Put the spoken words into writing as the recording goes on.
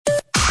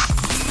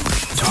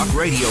Talk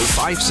Radio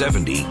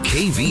 570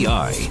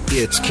 KVI.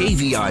 It's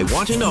KVI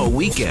Want to Know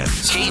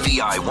Weekends.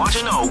 KVI Want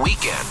to Know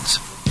Weekends.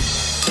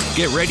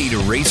 Get ready to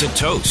raise a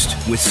toast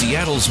with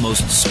Seattle's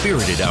most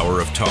spirited hour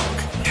of talk,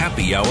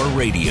 Happy Hour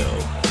Radio.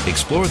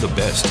 Explore the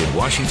best in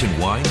Washington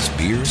wines,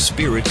 beers,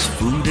 spirits,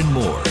 food, and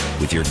more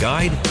with your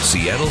guide,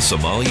 Seattle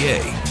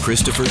sommelier,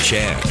 Christopher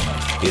Chan.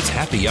 It's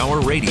Happy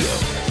Hour Radio,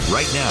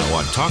 right now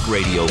on Talk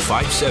Radio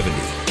 570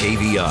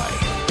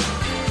 KVI.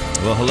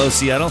 Well, hello,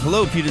 Seattle.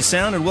 Hello, Puget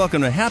Sound, and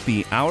welcome to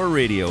Happy Hour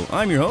Radio.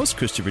 I'm your host,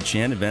 Christopher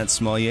Chan, advanced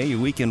sommelier, your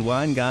weekend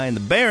wine guy, and the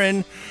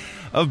Baron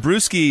of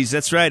Brewskis.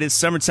 That's right. It's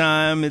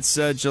summertime. It's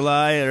June.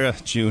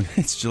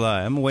 It's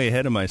July. I'm way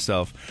ahead of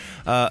myself.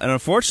 And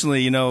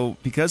unfortunately,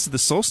 because of the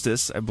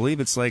solstice, I believe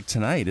it's like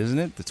tonight, isn't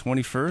it? The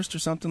 21st or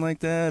something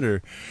like that?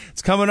 Or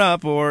it's coming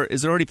up, or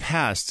is it already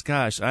passed?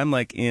 Gosh, I'm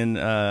like in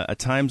a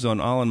time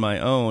zone all on my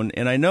own.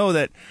 And I know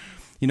that,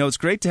 it's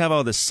great to have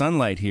all this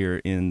sunlight here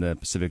in the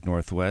Pacific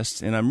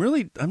Northwest, and I'm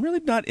really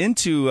not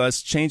into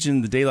us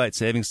changing the daylight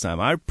savings time.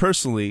 I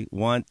personally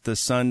want the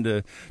sun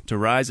to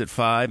rise at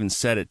 5 and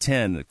set at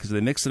 10, because if they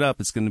mix it up,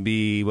 it's going to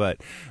be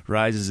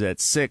rises at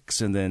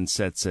 6 and then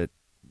sets at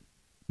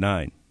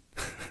 9,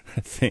 I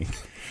think.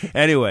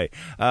 Anyway,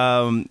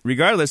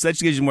 regardless, that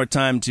just gives you more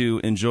time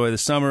to enjoy the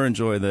summer,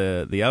 enjoy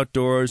the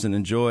outdoors, and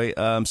enjoy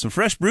some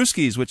fresh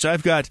brewskis, which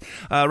I've got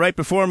right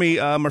before me.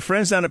 My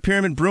friends down at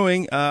Pyramid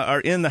Brewing are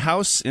in the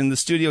house, in the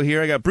studio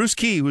here. I got Bruce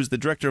Key, who's the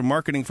director of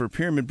marketing for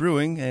Pyramid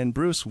Brewing. And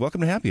Bruce,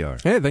 welcome to Happy Hour.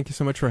 Hey, thank you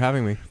so much for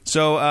having me.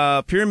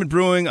 So Pyramid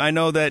Brewing, I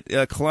know that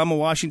Kalama,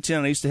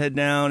 Washington, I used to head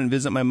down and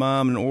visit my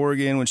mom in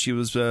Oregon when she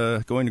was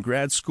going to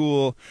grad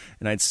school,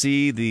 and I'd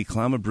see the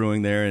Kalama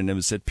Brewing there, and it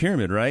was at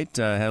Pyramid, right?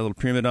 Had a little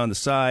pyramid on the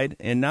side.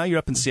 And now you're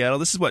up in Seattle.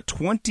 This is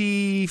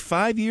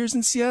 25 years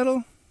in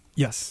Seattle?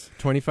 Yes,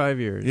 25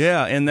 years.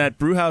 Yeah, and that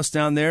brew house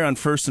down there on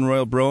First and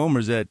Royal Brougham,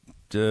 or is that...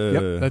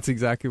 Yep, that's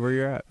exactly where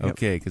you're at. Yep.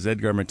 Okay, because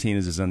Edgar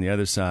Martinez is on the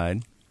other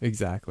side.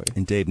 Exactly.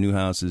 And Dave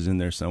Newhouse is in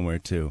there somewhere,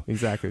 too.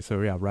 Exactly.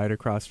 So, yeah, right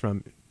across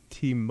from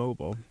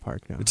T-Mobile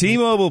Park now.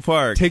 T-Mobile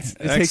Park. It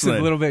takes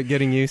a little bit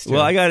getting used to.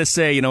 Well, I got to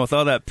say, with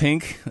all that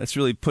pink, that's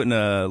really putting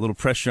a little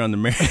pressure on the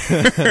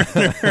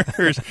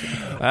mariners.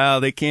 Wow,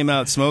 they came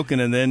out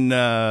smoking and then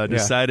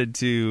decided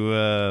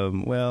to,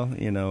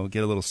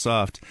 get a little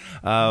soft.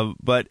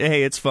 But,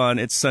 hey, it's fun.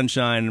 It's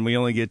sunshine, and we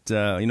only get,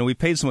 we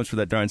paid so much for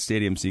that darn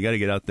stadium, so you got to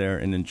get out there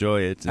and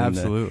enjoy it. And,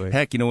 absolutely.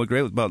 Heck, what's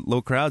great about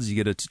low crowds is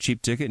you get a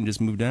cheap ticket and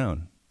just move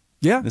down.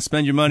 Yeah. And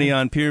spend your money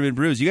on Pyramid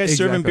Brews. You guys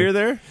serving beer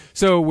there?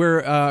 So we're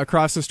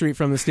across the street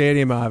from the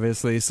stadium,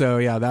 obviously. So,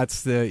 yeah,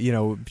 that's the,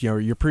 your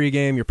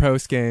pregame, your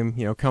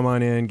postgame. Come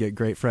on in, get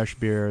great fresh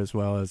beer as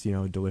well as,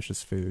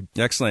 delicious food.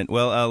 Excellent.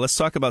 Well, let's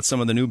talk about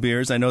some of the new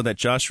beers. I know that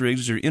Josh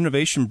Riggs is your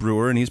innovation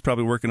brewer, and he's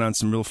probably working on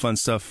some real fun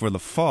stuff for the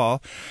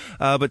fall.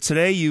 But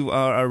today you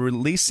are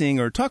releasing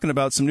or talking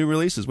about some new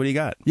releases. What do you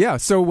got? Yeah.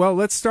 So,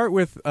 let's start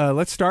with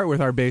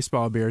our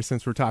baseball beer,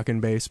 since we're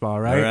talking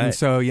baseball, right? All right. And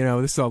so,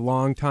 this is a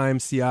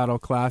long-time Seattle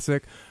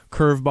classic.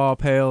 Curveball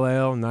Pale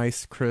Ale,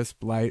 nice,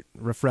 crisp, light,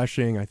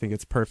 refreshing. I think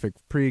it's perfect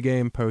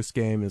pregame,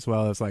 postgame, as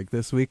well as like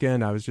this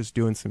weekend. I was just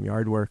doing some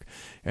yard work,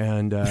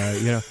 and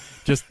it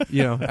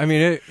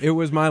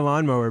was my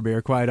lawnmower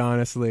beer, quite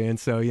honestly. And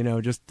so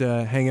just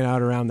hanging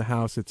out around the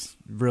house, it's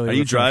really. Are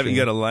you driving?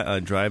 You got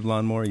a drive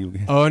lawnmower?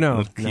 Oh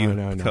no,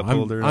 no. Cup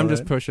holder. I'm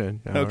just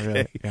pushing. No, okay.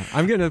 Really. Yeah.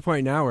 I'm getting to the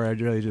point now where I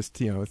really just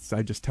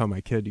I just tell my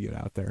kid to get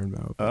out there and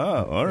mow.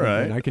 Oh, all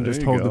right. And I can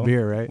just hold the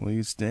beer, right? Well,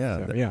 you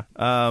stand. So, yeah.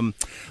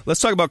 Let's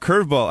talk about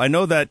Curveball. I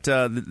know that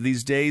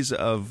these days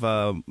of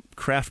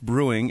craft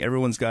brewing,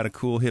 everyone's got a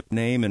cool, hip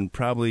name, and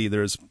probably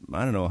there's,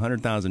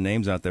 100,000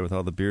 names out there with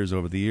all the beers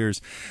over the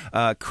years.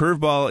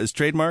 Curveball is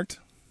trademarked?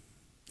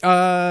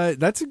 I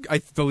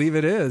believe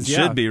it is.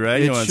 Should be,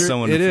 right? It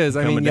is.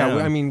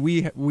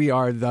 We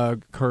are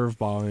the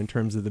curveball in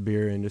terms of the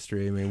beer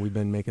industry. I mean, we've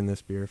been making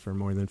this beer for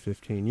more than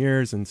 15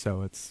 years, and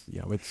so it's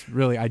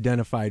really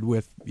identified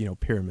with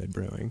Pyramid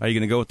Brewing. Are you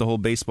going to go with the whole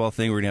baseball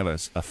thing? We're going to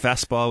have a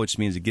fastball, which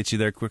means it gets you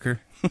there quicker.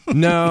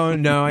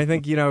 No. I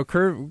think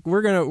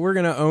we're gonna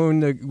own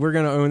that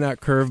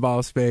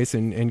curveball space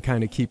and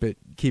kind of keep it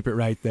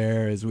right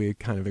there as we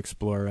kind of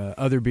explore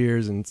other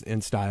beers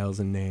and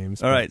styles and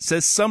names. All right, it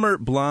says Summer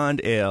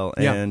Blonde Ale,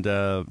 and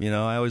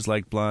I always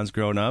liked blondes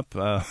growing up.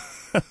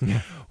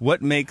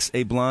 What makes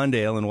a blonde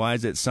ale, and why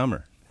is it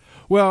summer?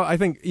 Well, I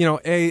think,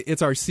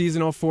 it's our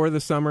seasonal for the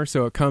summer,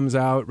 so it comes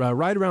out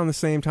right around the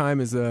same time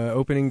as the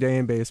opening day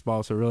in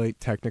baseball, so really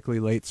technically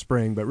late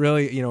spring. But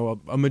really,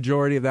 a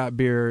majority of that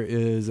beer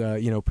is,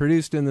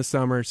 produced in the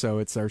summer, so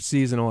it's our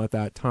seasonal at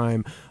that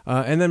time.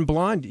 And then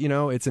blonde,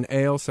 it's an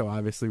ale, so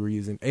obviously we're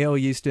using ale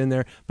yeast in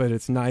there, but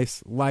it's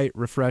nice, light,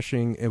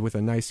 refreshing, and with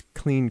a nice,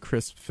 clean,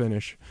 crisp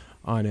finish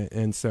on it.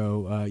 And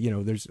so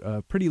there's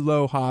pretty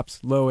low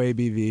hops, low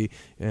ABV,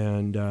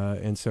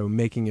 and so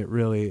making it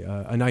really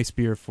a nice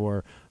beer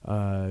for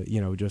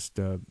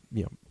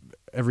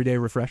everyday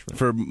refreshment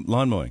for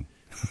lawn mowing.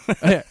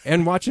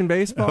 And watching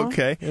baseball.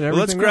 Okay. Well,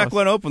 let's crack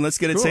one open. Let's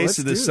get a taste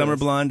of this Summer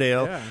Blonde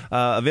Ale.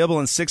 Yeah. Available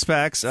in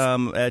 6-packs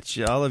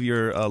at all of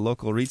your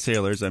local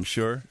retailers, I'm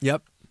sure.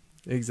 Yep.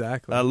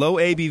 Exactly. Low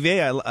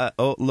ABV.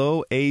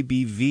 Low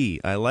ABV.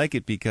 I like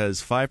it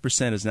because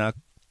 5% is now.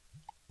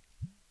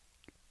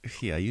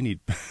 Yeah, you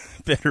need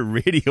better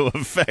radio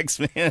effects,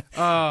 man.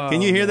 Oh,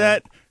 can you hear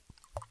that?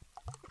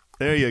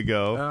 There you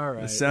go. All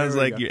right. It sounds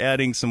like you're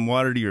adding some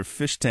water to your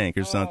fish tank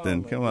or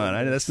something. Come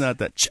on, that's not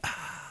that.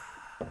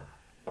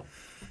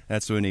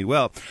 That's what we need.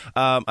 Well,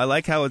 I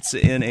like how it's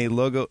in a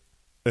logo.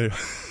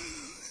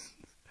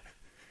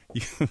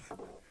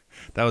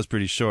 That was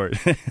pretty short.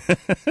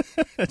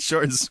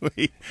 Short and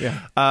sweet.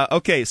 Yeah.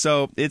 Okay,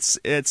 so it's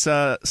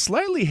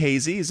slightly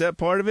hazy. Is that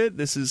part of it?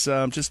 This is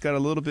just got a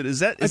little bit. Is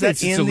that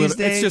in these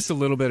days? It's just a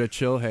little bit of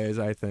chill haze,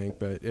 I think.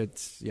 But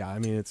it's I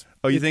mean it's.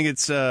 Oh, you think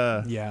it's?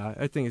 Yeah,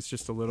 I think it's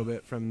just a little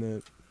bit from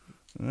the.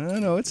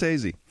 No, it's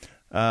hazy.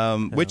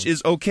 Which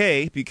is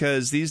okay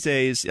because these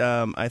days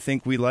I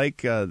think we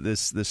like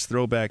this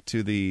throwback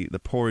to the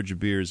porridge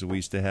beers that we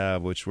used to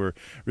have, which were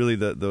really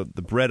the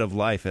bread of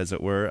life, as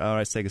it were. All right,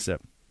 let's take a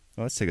sip.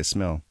 Oh, let's take a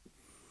smell.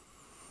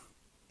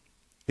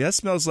 Yeah, that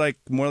smells like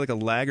more like a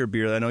lager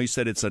beer. I know you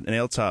said it's an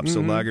ale top, so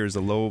lager is a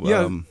low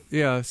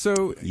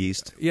So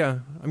yeast. Yeah,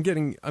 I'm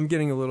getting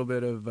a little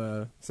bit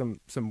of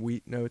some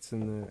wheat notes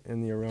in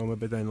the aroma,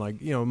 but then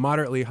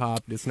moderately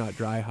hopped. It's not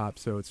dry hop,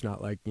 so it's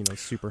not like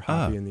super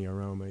hoppy in the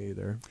aroma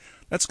either.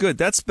 That's good.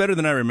 That's better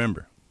than I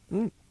remember.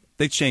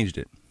 They changed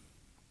it.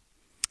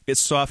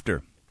 It's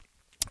softer.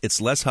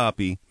 It's less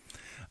hoppy.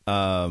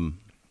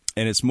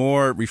 And it's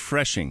more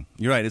refreshing.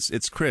 You're right.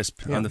 It's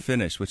crisp on the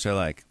finish, which I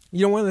like.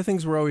 One of the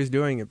things we're always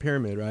doing at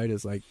Pyramid, right,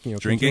 is drinking.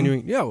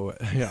 Continuing,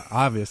 yeah,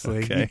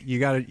 obviously. Okay. You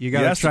got to You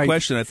asked try a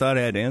question I thought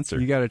I had to answer.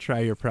 You got to try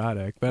your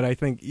product, but I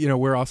think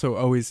we're also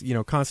always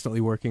constantly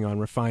working on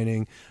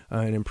refining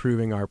and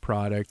improving our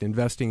product,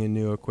 investing in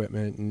new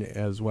equipment, and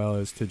as well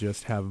as to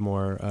just have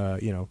more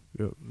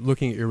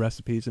looking at your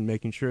recipes and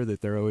making sure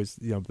that they're always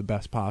the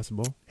best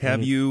possible.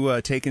 Have you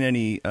taken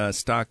any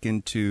stock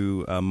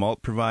into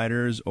malt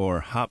providers or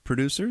hop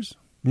producers?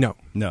 No.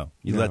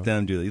 You let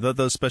them do that. You let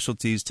those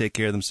specialties take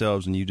care of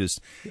themselves, and you just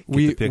get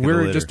the pick of the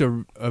litter. We're just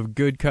a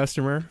good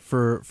customer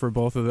for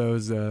both of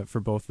those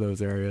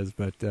areas,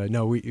 but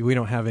no, we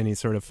don't have any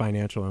sort of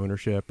financial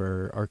ownership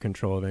or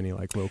control of any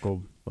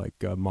local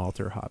malt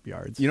or hop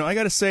yards. I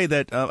got to say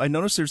that I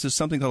noticed there's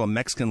something called a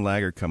Mexican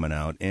lager coming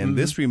out, and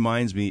this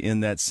reminds me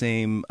in that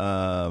same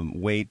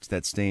weight,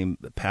 that same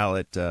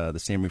palate, the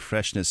same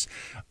refreshness.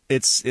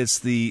 It's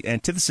the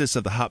antithesis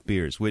of the hop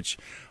beers, which.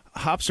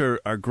 Hops are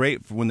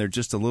great when they're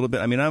just a little bit.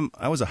 I mean,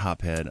 I was a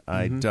hop head.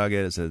 I dug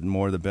it. I said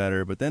more the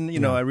better. But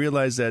then, I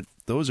realized that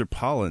those are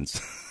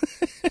pollens,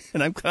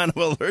 and I'm kind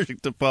of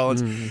allergic to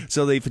pollens,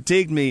 so they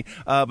fatigued me.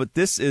 But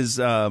this is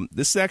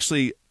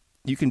actually.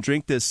 You can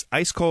drink this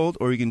ice cold,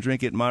 or you can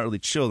drink it moderately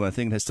chilled. And I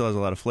think it still has a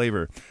lot of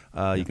flavor.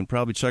 You can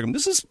probably chug them.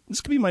 This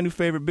could be my new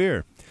favorite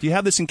beer. Do you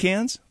have this in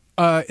cans?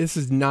 This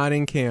is not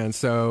in cans,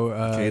 so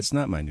okay, it's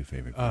not my new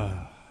favorite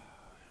beer.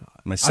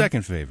 My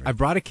second favorite. I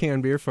brought a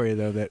canned beer for you,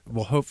 though, that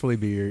will hopefully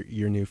be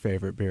your new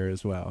favorite beer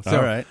as well. So,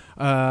 all right.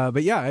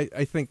 But yeah,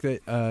 I think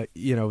that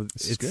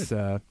it's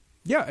good.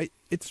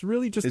 It's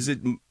really just.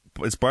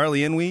 It's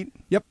barley and wheat.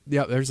 Yep.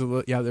 Yeah. There's a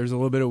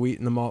little bit of wheat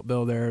in the malt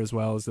bill there as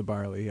well as the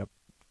barley. Yep.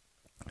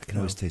 I can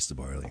always taste the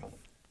barley,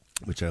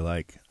 which I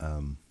like.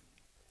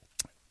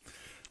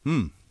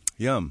 Yum.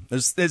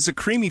 There's a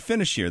creamy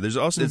finish here. There's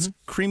also it's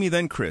creamy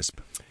then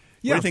crisp.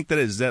 Yeah. What do you think that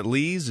is? Is that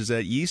lees? Is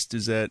that yeast?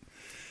 Is that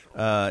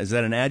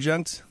an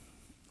adjunct?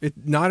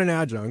 Not an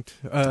adjunct.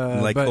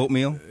 Like but,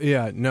 oatmeal?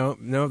 Yeah, no.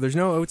 There's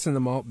no oats in the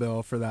malt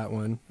bill for that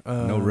one.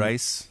 No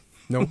rice?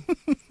 No.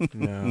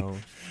 No.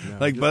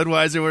 Like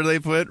Budweiser, where they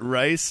put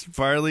rice,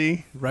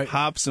 barley,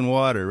 hops, and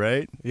water,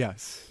 right?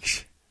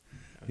 Yes.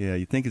 Yeah,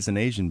 you think it's an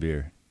Asian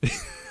beer.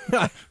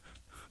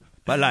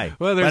 Balai.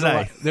 Well,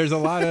 there's a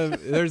lot of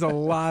in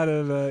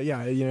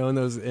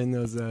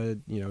those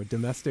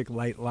domestic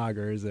light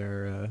lagers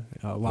there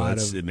are a lot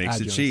of it makes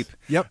adjuncts. It cheap.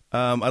 Yep.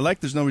 I like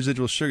there's no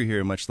residual sugar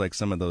here, much like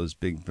some of those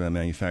big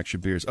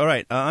manufactured beers. All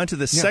right, on to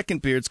the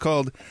second beer. It's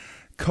called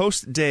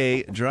Coast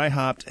Day Dry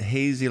Hopped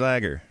Hazy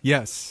Lager.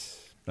 Yes.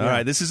 All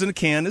right, this is in a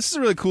can. This is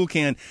a really cool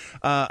can.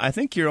 I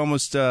think you're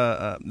almost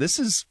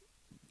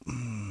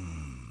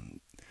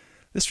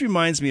This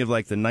reminds me of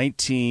like the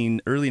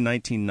early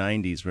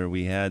 1990s where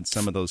we had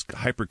some of those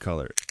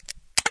hypercolor.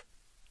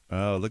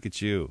 Oh, look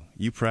at you.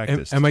 You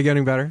practiced. Am I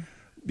getting better?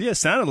 Yeah, it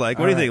sounded like.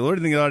 What do you think? What do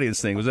you think the audience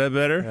think? Was that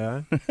better?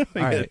 Yeah.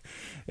 All right.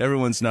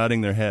 Everyone's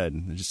nodding their head.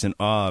 They're just in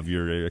awe of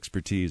your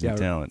expertise and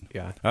talent.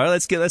 Yeah. All right,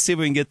 let's see if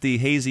we can get the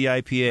hazy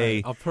IPA.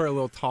 Right, I'll pour a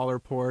little taller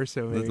pour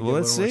so maybe get a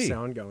little more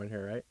sound going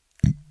here, right?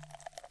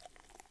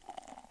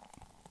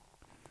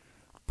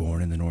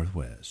 Born in the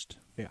Northwest.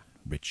 Yeah.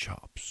 Rich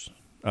hops.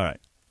 All right.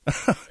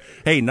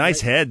 Hey,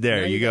 nice head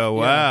there. You go,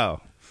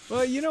 wow.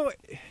 Well,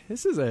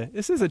 this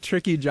is a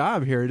tricky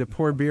job here to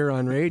pour beer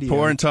on radio.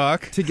 Pour and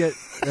talk. To get,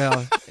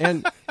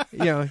 and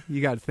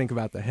you got to think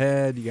about the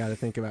head. You got to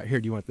think about, here,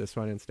 do you want this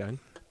one instead?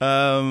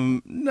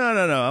 No.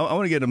 I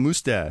want to get a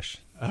mustache.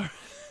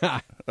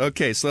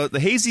 Okay, so the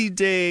Hazy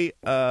Day,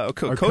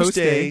 Coast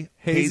Day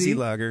Hazy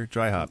Lager,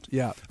 dry hopped.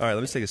 Yeah. All right,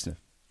 let me take a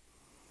sniff.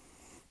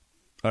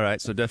 All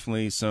right, so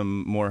definitely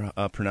some more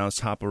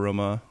pronounced hop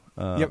aroma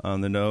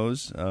on the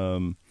nose.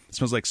 It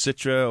smells like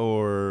Citra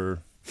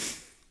or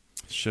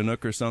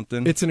Chinook or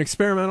something. It's an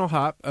experimental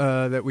hop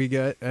that we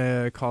get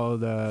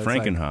called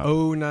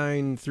Frankenhop.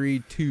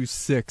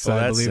 09326,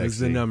 I believe is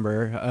the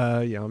number.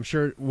 I'm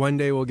sure one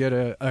day we'll get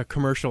a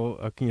commercial,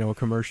 a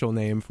commercial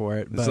name for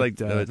it. It's like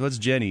what's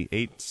Jenny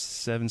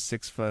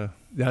 8765?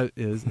 That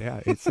is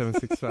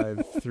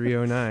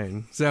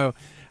 8765-309. So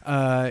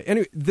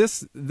anyway,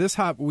 this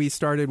hop we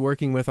started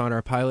working with on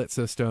our pilot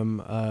system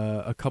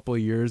a couple of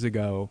years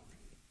ago.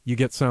 You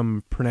get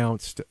some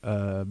pronounced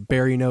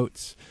berry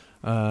notes.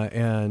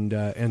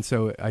 And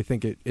so I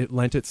think it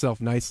lent itself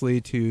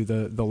nicely to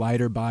the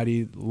lighter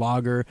body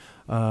lager,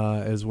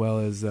 as well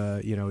as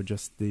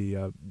just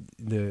the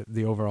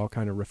overall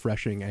kind of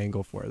refreshing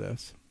angle for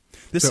this.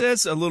 This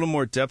adds a little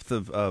more depth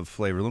of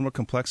flavor, a little more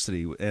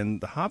complexity,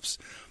 and the hops.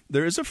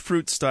 There is a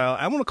fruit style.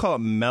 I want to call it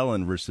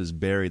melon versus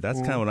berry.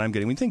 That's kind of what I'm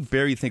getting. When you think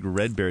berry, you think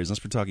red berries,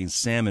 unless we're talking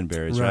salmon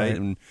berries, right?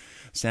 And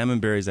salmon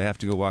berries, I have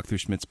to go walk through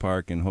Schmitz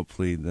Park, and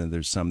hopefully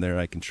there's some there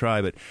I can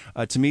try. But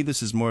to me,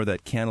 this is more of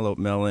that cantaloupe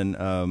melon.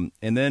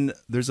 And then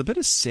there's a bit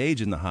of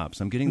sage in the hops.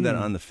 I'm getting that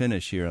on the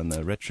finish here, on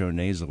the retro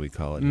nasal, we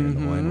call it here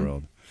in the wine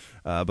world.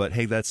 But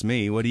hey, that's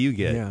me. What do you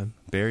get? Yeah.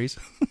 Berries?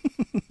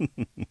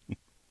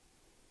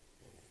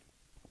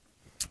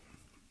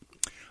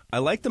 I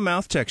like the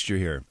mouth texture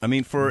here. I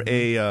mean, for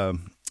a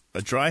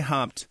dry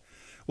hopped,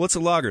 well, it's a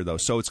lager though,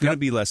 so it's going to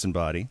be less in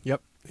body. Yep,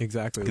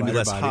 exactly. It's going to be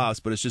less hops,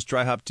 but it's just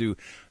dry hop to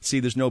see.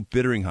 There's no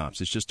bittering hops.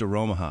 It's just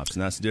aroma hops,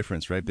 and that's the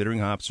difference, right? Bittering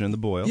hops are in the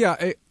boil.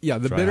 Yeah. The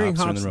bittering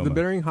hops. The the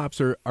bittering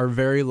hops are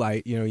very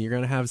light. You're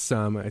going to have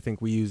some. I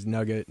think we use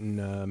Nugget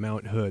and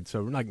Mount Hood,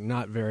 so like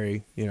not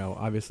very.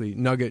 Obviously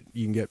Nugget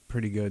you can get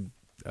pretty good.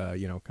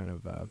 Kind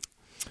of.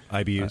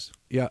 IBUs.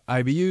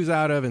 IBUs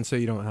out of, and so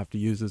you don't have to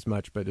use as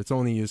much, but it's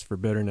only used for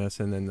bitterness,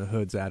 and then the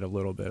hoods add a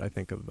little bit, I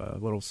think, of a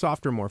little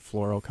softer, more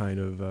floral kind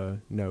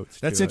of notes.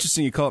 That's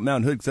interesting you call it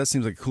Mount Hood, because that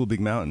seems like a cool big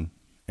mountain,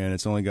 and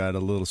it's only got a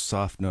little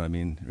soft note. I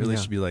mean, really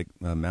should be like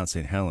Mount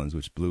St. Helens,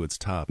 which blew its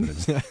top. And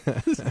it's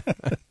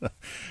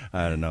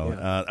I don't know.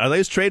 Yeah. Are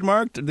those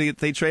trademarked?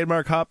 They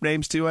trademark hop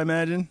names too, I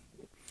imagine?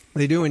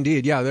 They do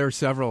indeed. Yeah, there are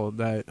several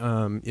that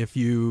if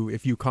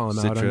you call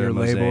them Citra, out on your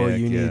Mosaic, label,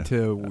 you need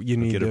to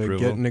get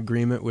approval. an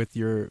agreement with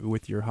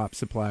your hop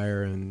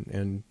supplier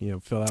and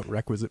fill out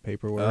requisite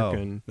paperwork.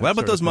 And what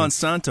about those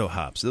Monsanto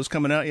hops? Are those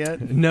coming out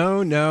yet?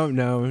 No,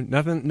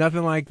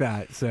 nothing like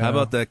that. So how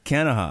about the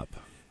Canna hop?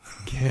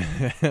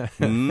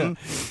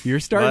 You're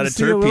starting to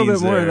see a little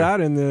bit more of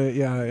that in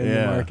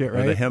the market,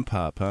 right? Or the hemp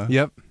hop, huh?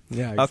 Yep.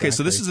 Yeah, exactly. Okay,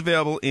 so this is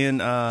available in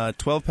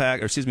 12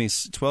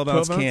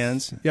 ounce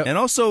cans, and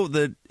also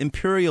the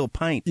Imperial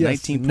Pint,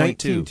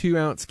 19.2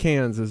 ounce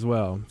cans as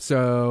well.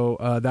 So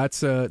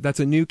that's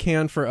a new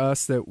can for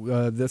us.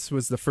 This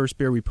was the first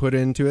beer we put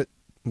into it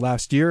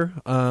last year.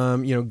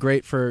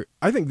 Great for.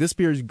 I think this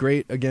beer is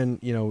great. Again,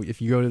 if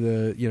you go to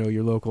the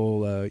your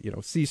local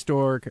C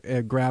store,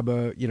 grab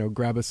a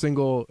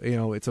single.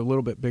 It's a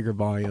little bit bigger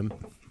volume.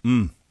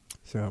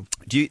 So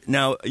you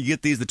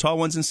get the tall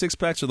ones in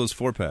 6-packs or those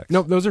 4-packs?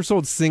 No, those are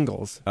sold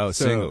singles. Oh,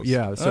 singles.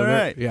 Yeah. So all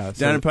right. Yeah.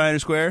 Down in Pioneer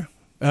Square.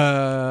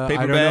 I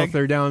don't know if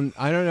they're down.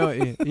 I don't know.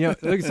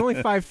 It's only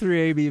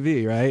 5.3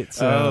 ABV, right?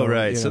 So,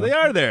 right. So they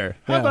are there.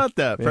 How about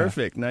that? Yeah.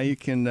 Perfect. Now you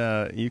can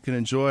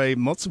enjoy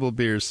multiple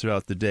beers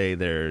throughout the day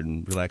there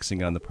and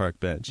relaxing on the park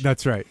bench.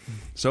 That's right.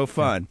 So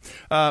fun.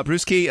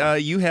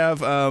 Brewski, you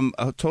have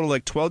a total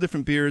like 12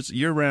 different beers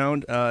year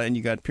round, and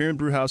you got Pyramid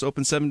Brew House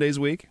open 7 days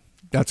a week.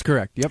 That's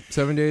correct. Yep,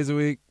 7 days a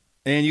week.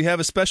 And you have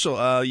a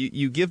special,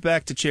 you give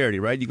back to charity,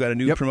 right? You got a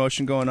new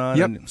promotion going on?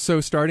 Yep.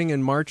 So starting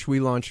in March, we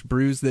launched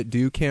Brews That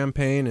Do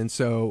campaign. And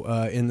so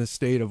in the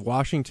state of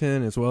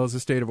Washington, as well as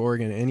the state of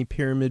Oregon, any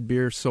Pyramid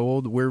beer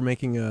sold, we're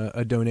making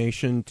a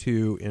donation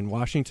to, in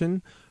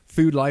Washington,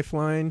 Food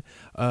Lifeline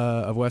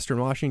of Western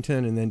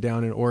Washington, and then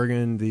down in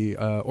Oregon, the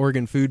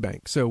Oregon Food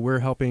Bank. So we're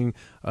helping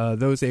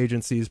those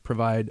agencies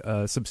provide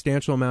a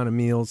substantial amount of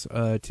meals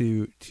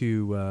to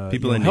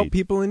people in help need.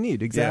 People in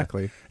need.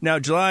 Exactly. Yeah. Now,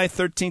 July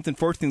 13th and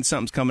 14th,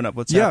 something's coming up.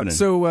 What's happening?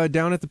 So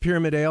down at the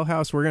Pyramid Ale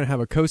House, we're going to have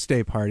a Coast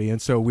Day party, and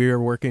so we are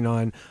working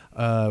on.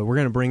 We're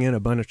going to bring in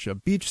a bunch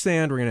of beach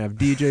sand. We're going to have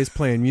DJs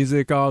playing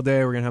music all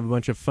day. We're going to have a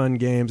bunch of fun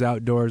games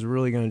outdoors. We're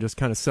really going to just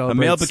kind of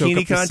celebrate. A male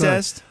bikini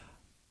contest?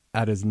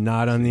 That is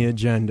not on the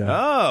agenda.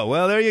 Oh,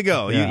 well, there you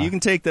go. Yeah. You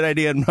can take that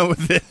idea and run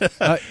with it.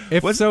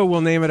 If so,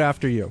 we'll name it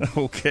after you.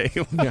 Okay.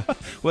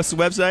 What's the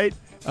website?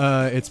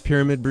 It's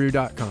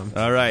pyramidbrew.com.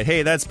 All right.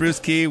 Hey, that's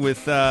Brewski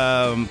with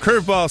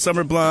Curveball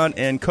Summer Blonde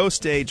and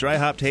Coast Day Dry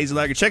Hopped Hazy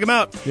Lager. Check them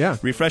out. Yeah.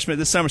 Refreshment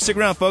this summer. Stick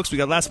around, folks. We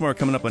got lots more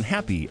coming up on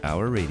Happy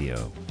Hour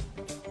Radio.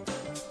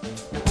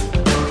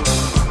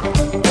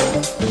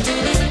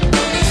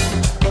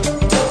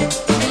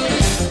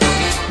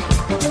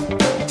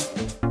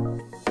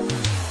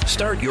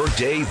 Start your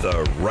day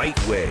the right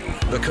way.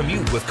 The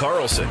Commute with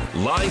Carlson,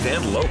 live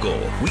and local.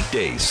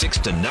 Weekdays 6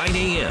 to 9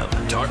 a.m.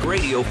 Talk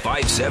Radio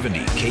 570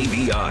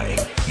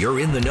 KVI.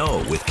 You're in the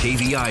know with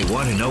KVI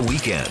Want to Know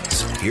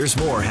Weekends. Here's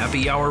more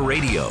Happy Hour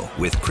Radio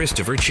with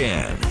Christopher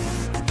Chan.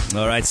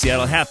 All right,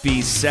 Seattle,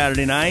 happy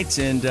Saturday night.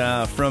 And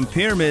from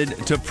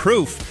Pyramid to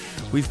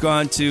Proof, we've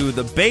gone to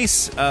the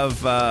base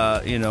of,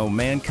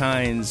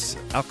 mankind's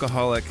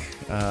alcoholic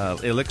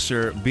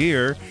elixir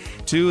beer,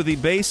 to the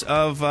base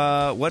of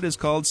what is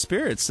called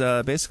spirits.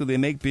 Basically, they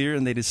make beer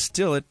and they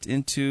distill it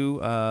into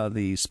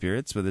the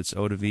spirits, whether it's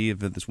eau de vie,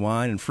 if it's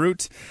wine and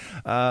fruit,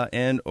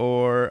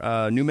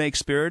 or new make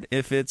spirit,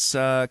 if it's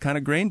kind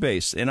of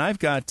grain-based. And I've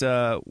got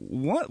the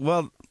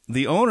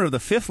owner of the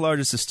 5th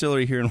largest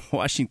distillery here in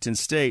Washington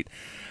State.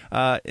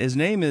 His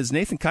name is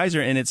Nathan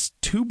Kaiser, and it's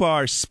 2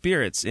 Bar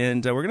Spirits.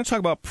 And we're going to talk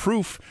about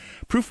Proof.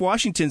 Proof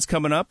Washington's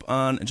coming up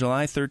on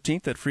July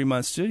 13th at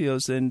Fremont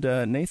Studios. And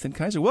Nathan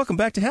Kaiser, welcome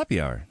back to Happy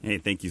Hour. Hey,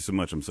 thank you so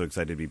much. I'm so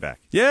excited to be back.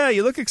 Yeah,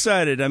 you look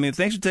excited. I mean,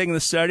 thanks for taking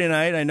this Saturday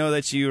night. I know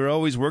that you're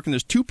always working.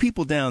 There's 2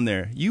 people down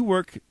there. You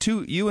work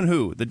you and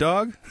who? The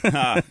dog?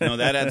 No,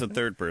 that adds a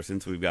 3rd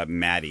person. So we've got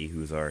Maddie,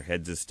 who's our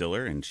head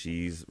distiller, and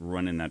she's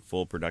running that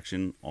full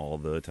production all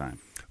the time.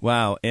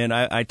 Wow, and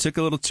I took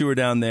a little tour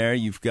down there.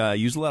 You've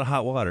used a lot of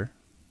hot water.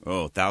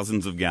 Oh,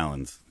 thousands of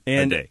gallons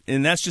a day.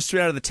 And that's just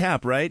straight out of the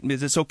tap, right?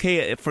 Because it's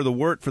okay for the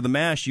wort, for the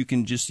mash, you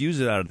can just use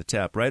it out of the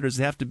tap, right? Or does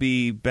it have to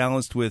be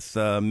balanced with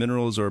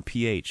minerals or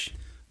pH?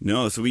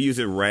 No, so we use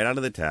it right out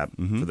of the tap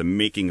for the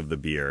making of the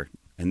beer.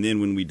 And then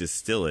when we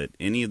distill it,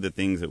 any of the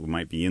things that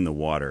might be in the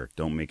water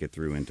don't make it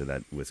through into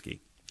that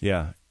whiskey.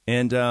 Yeah,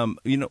 and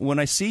when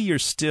I see your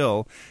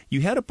still,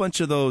 you had a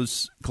bunch of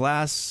those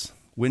glass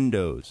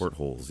windows.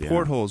 Portholes, yeah.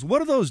 Portholes. What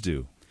do those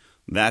do?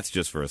 That's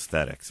just for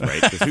aesthetics,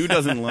 right? Because who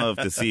doesn't love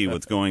to see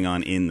what's going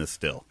on in the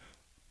still?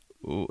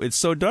 It's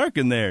so dark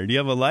in there. Do you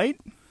have a light?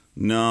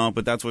 No,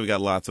 but that's why we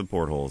got lots of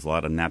portholes, a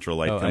lot of natural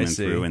light coming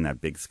through, and that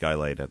big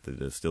skylight at the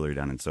distillery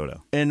down in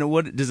Soto. And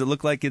what does it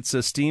look like? It's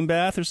a steam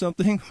bath or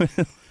something?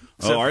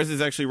 Ours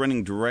is actually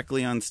running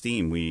directly on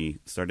steam. We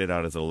started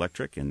out as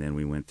electric, and then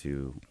we went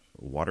to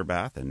water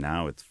bath, and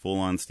now it's full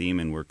on steam,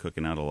 and we're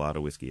cooking out a lot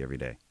of whiskey every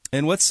day.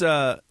 And what's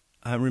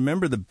I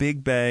remember the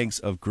big bags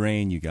of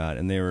grain you got,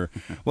 and they were,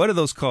 what are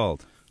those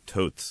called?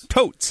 Totes.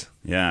 Totes.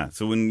 Yeah.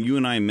 So when you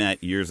and I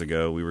met years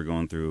ago, we were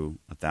going through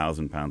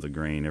 1,000 pounds of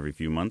grain every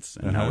few months,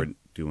 and now we're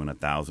doing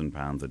 1,000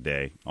 pounds a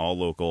day, all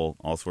local,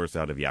 all sourced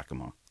out of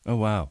Yakima. Oh,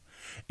 wow.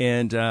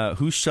 And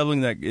who's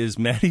shoveling that? Is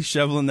Maddie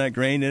shoveling that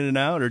grain in and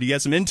out, or do you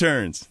have some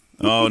interns?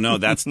 Oh, no,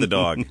 that's the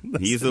dog.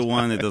 He's the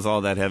one that does all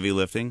that heavy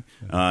lifting.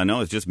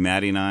 No, it's just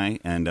Maddie and I,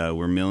 and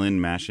we're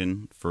milling,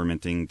 mashing,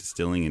 fermenting,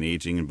 distilling, and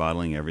aging and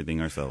bottling everything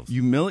ourselves.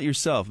 You mill it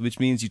yourself, which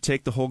means you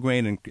take the whole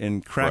grain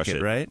and crack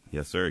it, right?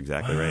 Yes, sir,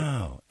 exactly right.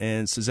 Wow.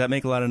 And so does that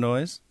make a lot of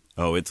noise?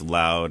 Oh, it's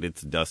loud,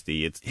 it's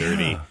dusty, it's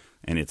dirty. Yeah.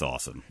 And it's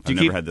awesome. I've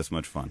never had this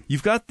much fun.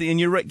 You've got and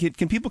you're right.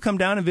 Can people come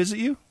down and visit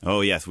you? Oh,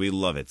 yes, we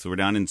love it. So we're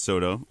down in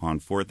Soto on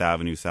 4th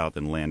Avenue South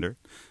in Lander.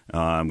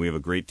 We have a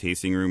great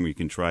tasting room where you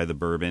can try the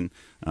bourbon,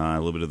 a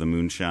little bit of the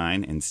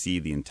moonshine, and see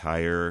the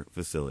entire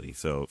facility.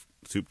 So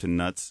soup to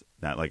nuts,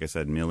 that, like I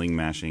said, milling,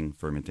 mashing,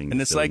 fermenting.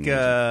 And it's like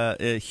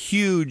a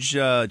huge,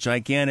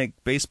 gigantic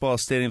baseball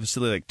stadium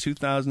facility, like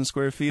 2,000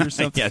 square feet or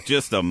something? Yeah,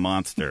 just a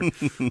monster.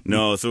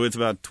 No, so it's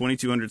about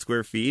 2,200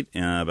 square feet,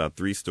 about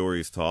 3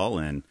 stories tall,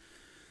 and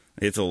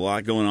it's a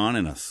lot going on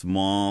in a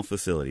small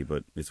facility,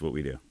 but it's what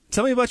we do.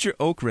 Tell me about your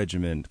oak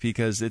regimen,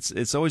 because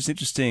it's always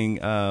interesting,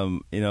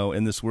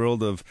 in this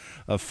world of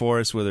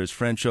forests, whether it's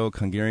French oak,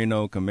 Hungarian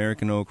oak,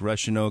 American oak,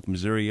 Russian oak,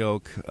 Missouri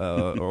oak,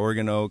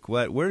 Oregon oak.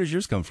 Where does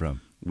yours come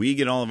from? We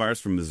get all of ours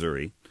from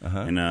Missouri,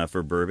 and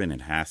for bourbon,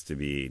 it has to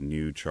be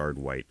new charred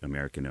white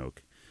American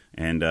oak.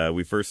 And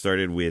we first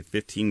started with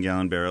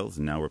 15-gallon barrels,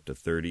 and now we're up to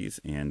 30s,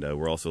 and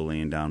we're also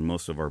laying down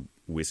most of our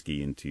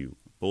whiskey into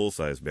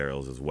full-size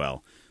barrels as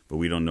well. But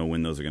we don't know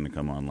when those are going to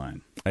come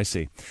online. I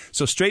see.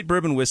 So straight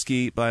bourbon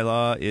whiskey by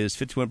law is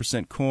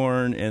 51%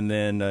 corn, and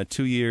then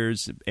 2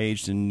 years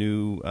aged in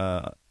new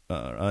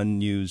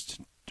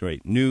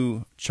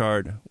new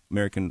charred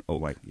American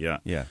oak. White, yeah.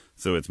 Yeah.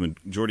 So it's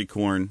majority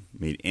corn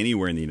made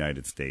anywhere in the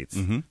United States,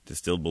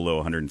 distilled below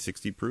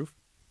 160 proof,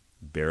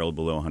 barreled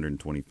below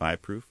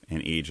 125 proof,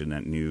 and aged in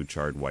that new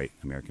charred white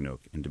American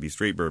oak. And to be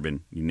straight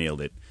bourbon, you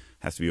nailed it,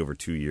 has to be over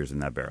 2 years in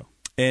that barrel.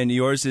 And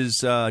yours is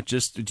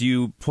do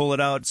you pull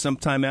it out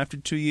sometime after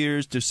 2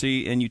 years to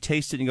see, and you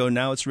taste it and go,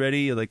 now it's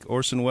ready, like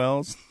Orson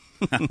Welles?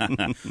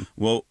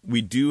 Well,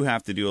 we do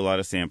have to do a lot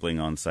of sampling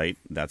on site.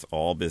 That's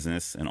all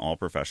business and all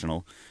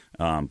professional,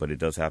 but it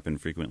does happen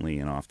frequently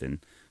and often.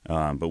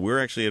 But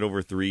we're actually at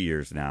over 3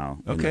 years now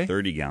in the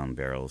 30-gallon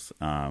barrels.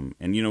 And,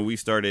 we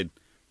started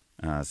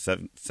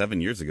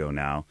 7 years ago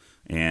now,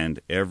 and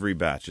every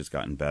batch has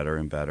gotten better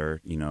and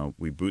better.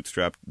 We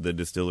bootstrapped the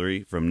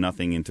distillery from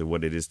nothing into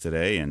what it is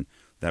today, and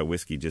that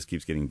whiskey just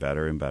keeps getting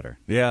better and better.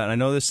 Yeah, and I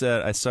know this.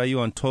 I saw you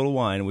on Total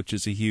Wine, which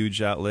is a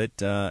huge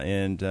outlet,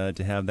 and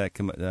to have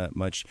that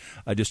much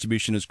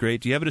distribution is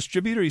great. Do you have a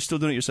distributor, or are you still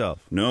doing it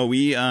yourself? No,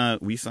 we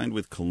signed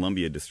with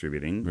Columbia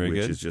Distributing, Very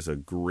which good. is just a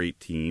great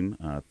team,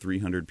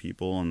 300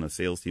 people on the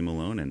sales team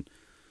alone, and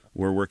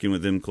we're working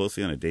with them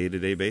closely on a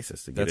day-to-day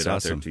basis to get That's it out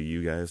awesome. there to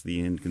you guys,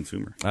 the end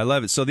consumer. I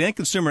love it. So the end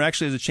consumer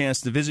actually has a chance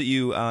to visit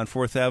you on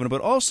 4th Avenue,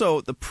 but also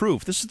the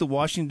Proof. This is the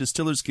Washington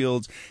Distillers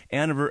Guild's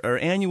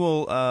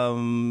annual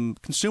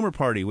consumer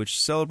party,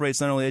 which celebrates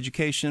not only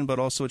education, but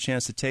also a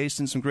chance to taste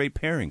and some great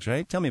pairings,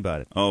 right? Tell me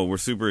about it. Oh, we're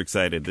super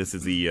excited. This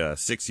is the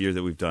 6th year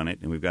that we've done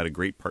it, and we've got a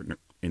great partner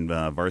in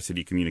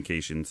Varsity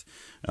Communications.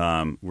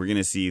 We're going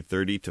to see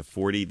 30 to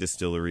 40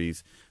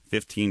 distilleries,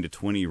 15 to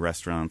 20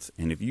 restaurants,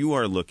 and if you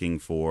are looking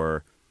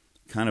for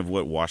kind of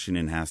what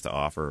Washington has to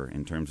offer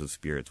in terms of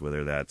spirits,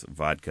 whether that's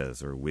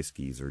vodkas or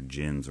whiskeys or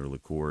gins or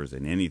liqueurs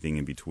and anything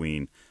in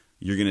between,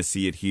 you're going to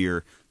see it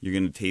here. You're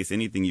going to taste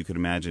anything you could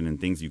imagine and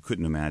things you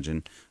couldn't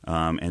imagine,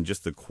 and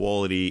just the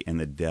quality and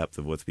the depth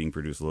of what's being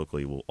produced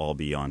locally will all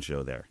be on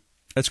show there.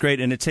 That's great,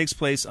 and it takes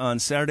place on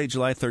Saturday,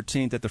 July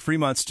 13th at the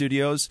Fremont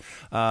Studios.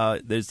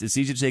 It's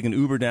easy to take an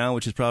Uber down,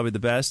 which is probably the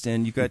best,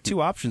 and you've got two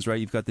options, right?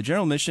 You've got the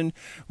general admission,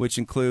 which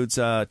includes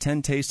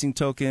 10 tasting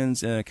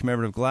tokens and a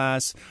commemorative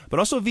glass, but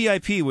also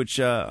VIP,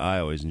 which I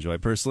always enjoy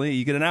personally.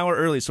 You get an hour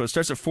early, so it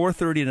starts at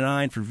 4:30 to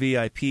 9 for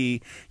VIP. You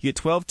get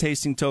 12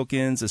 tasting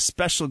tokens, a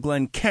special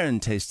Glencairn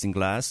tasting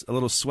glass, a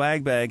little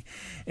swag bag,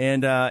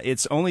 and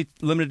it's only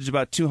limited to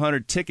about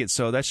 200 tickets,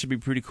 so that should be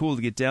pretty cool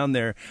to get down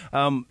there.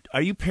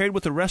 Are you paired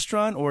with a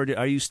restaurant, or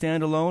are you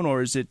standalone,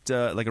 or is it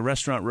like a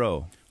restaurant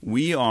row?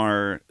 We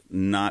are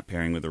not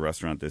pairing with a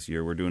restaurant this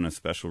year. We're doing a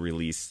special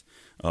release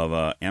of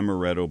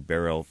Amaretto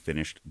barrel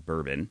finished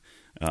bourbon.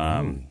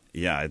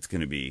 Yeah,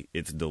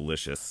 it's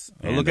delicious.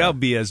 And, look out,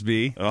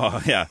 BSB.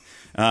 Oh, yeah.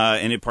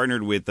 And it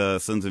partnered with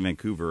Sons of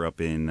Vancouver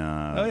up in...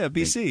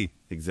 BC.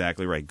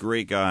 Exactly right.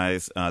 Great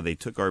guys. They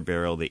took our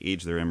barrel, they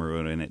aged their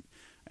Amaretto in it,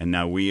 and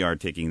now we are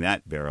taking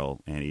that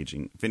barrel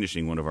and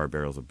finishing one of our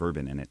barrels of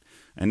bourbon in it.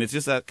 And it's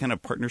just that kind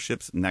of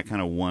partnerships and that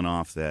kind of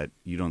one-off that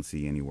you don't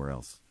see anywhere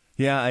else.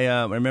 Yeah,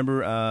 I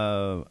remember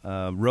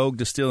Rogue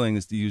Distilling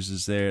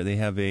they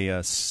have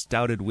a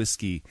stouted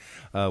whiskey,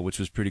 which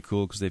was pretty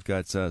cool because they've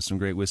got some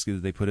great whiskey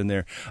that they put in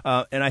there.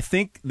 And I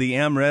think the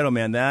Amaretto,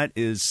 man, that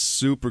is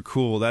super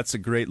cool. That's a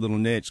great little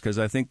niche because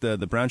I think the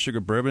brown sugar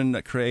bourbon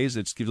craze,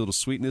 it just gives a little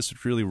sweetness,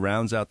 which really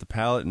rounds out the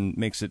palate and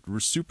makes it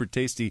super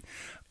tasty,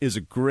 is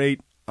a great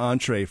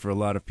entree for a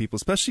lot of people,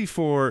 especially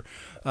for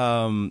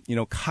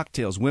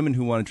cocktails, women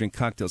who want to drink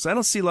cocktails. I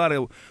don't see a lot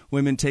of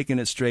women taking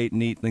it straight,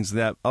 neat, things like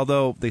that,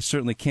 although they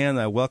certainly can.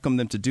 I welcome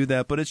them to do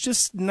that, but it's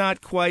just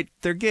not quite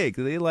their gig.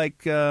 They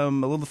like a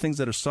little things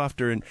that are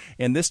softer,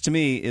 and this to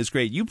me is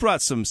great. You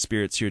brought some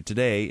spirits here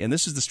today, and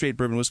this is the straight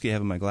bourbon whiskey I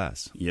have in my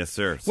glass. Yes,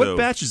 sir. What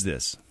batch is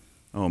this?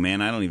 Oh,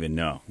 man, I don't even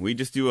know. We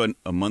just do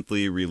a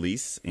monthly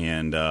release,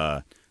 and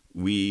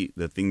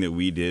the thing that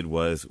we did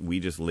was we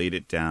just laid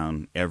it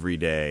down every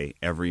day,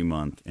 every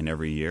month, and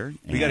every year.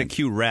 We got a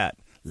cue rat.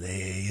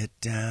 Lay it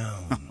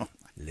down.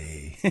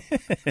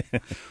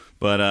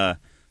 But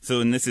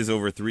and this is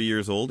over 3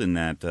 years old in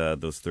that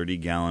those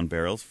 30-gallon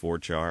barrels, 4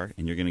 char,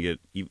 and you're going to get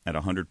at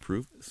 100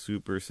 proof,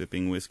 super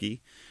sipping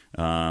whiskey,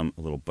 a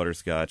little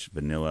butterscotch,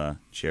 vanilla,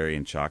 cherry,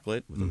 and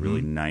chocolate with a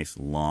really nice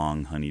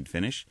long honeyed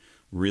finish.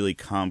 Really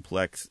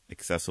complex,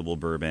 accessible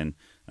bourbon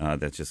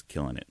that's just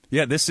killing it.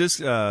 Yeah, this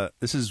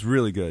is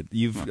really good.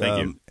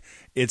 Thank you.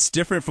 It's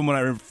different from when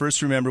I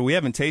first remember. We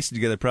haven't tasted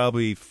together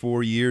probably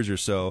 4 years or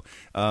so.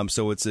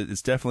 So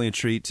it's definitely a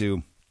treat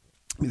to.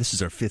 I mean, this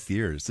is our 5th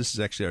year. This is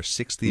actually our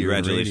 6th year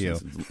on radio.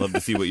 Congratulations. Love to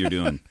see what you're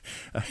doing.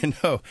 I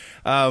know.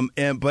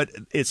 But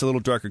it's a little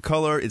darker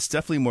color. It's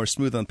definitely more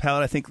smooth on the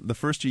palate. I think the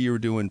first year you were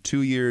doing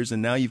 2 years,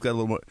 and now you've got a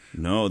little more.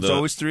 No, it's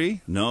always 3?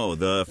 No,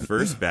 the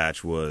first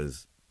batch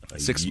was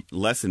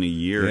less than a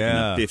year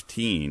and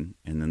 15,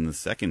 and then the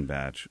second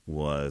batch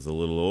was a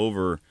little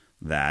over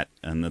that,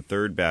 and the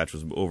third batch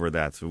was over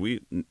that. So we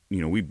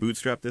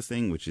bootstrapped this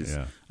thing, which is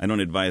I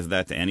don't advise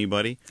that to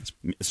anybody,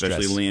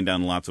 especially laying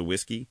down lots of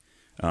whiskey.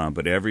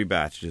 But every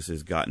batch just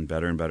has gotten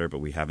better and better, but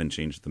we haven't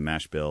changed the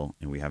mash bill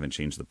and we haven't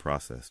changed the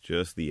process,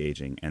 just the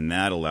aging. And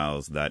that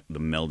allows the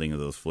melding of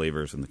those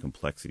flavors and the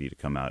complexity to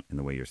come out in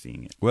the way you're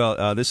seeing it.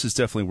 Well, this is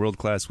definitely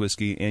world-class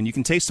whiskey, and you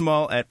can taste them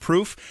all at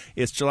Proof.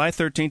 It's July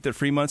 13th at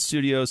Fremont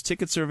Studios.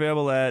 Tickets are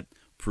available at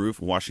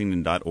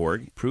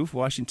proofwashington.org.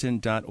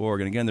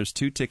 Proofwashington.org. And again, there's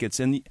 2 tickets.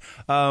 And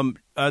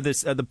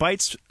the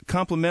bites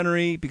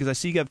complimentary, because I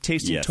see you have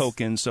tasting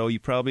tokens, so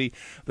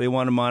they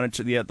want to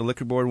monitor. The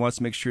liquor board wants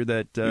to make sure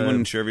that we want to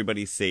ensure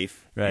everybody's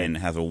safe and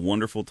has a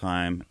wonderful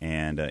time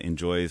and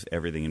enjoys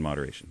everything in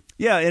moderation.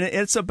 Yeah, and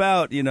it's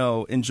about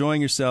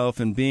enjoying yourself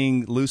and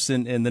being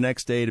lucid in the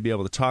next day to be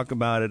able to talk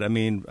about it. I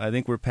mean, I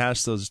think we're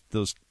past those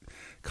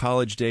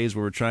college days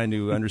where we're trying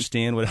to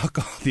understand what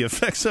alcohol, the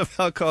effects of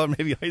alcohol,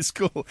 maybe high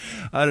school.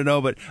 I don't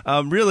know, but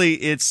really,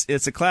 it's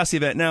a classy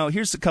event. Now,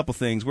 here's a couple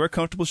things: wear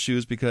comfortable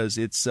shoes because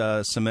it's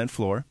cement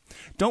floor.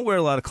 Don't wear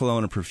a lot of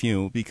cologne and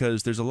perfume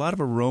because there's a lot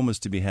of aromas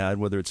to be had,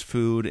 whether it's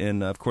food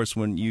and, of course,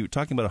 when you're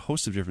talking about a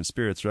host of different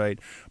spirits, right?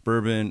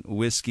 Bourbon,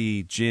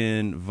 whiskey,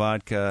 gin,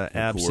 vodka,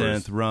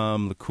 absinthe,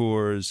 rum,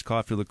 liqueurs,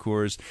 coffee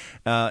liqueurs,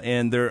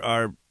 and there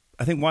are.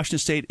 I think Washington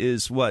State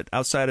is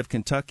outside of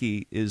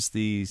Kentucky, is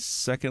the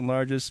second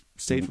largest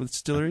state with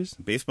distilleries?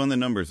 Based on the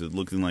numbers, it's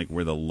looking like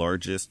we're the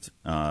largest.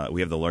 We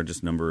have the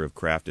largest number of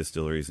craft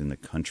distilleries in the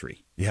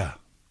country. Yeah.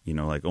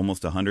 Like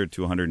almost 100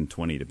 to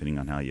 120, depending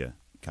on how you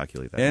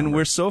calculate that And number.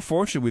 we're so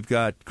fortunate. We've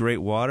got great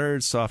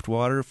water, soft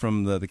water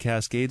from the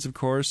Cascades, of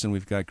course, and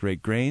we've got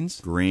great grains.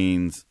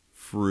 Grains,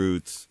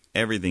 fruits,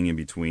 everything in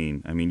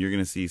between. I mean, you're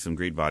going to see some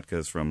great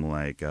vodkas from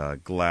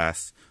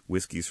Glass,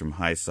 whiskeys from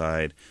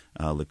Highside,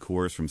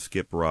 liqueurs from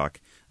Skip Rock.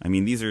 I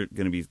mean, these are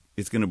going to be,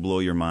 it's going to blow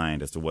your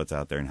mind as to what's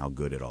out there and how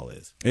good it all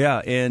is.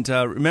 Yeah, and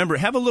remember,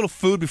 have a little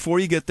food before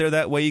you get there.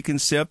 That way you can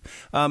sip.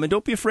 And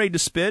don't be afraid to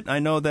spit. I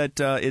know that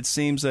it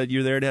seems that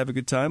you're there to have a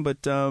good time, but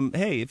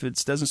hey, if it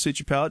doesn't suit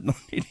your palate, no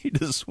need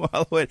to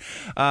swallow it.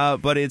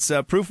 But it's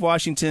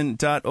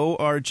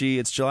proofwashington.org.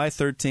 It's July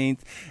 13th.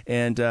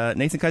 And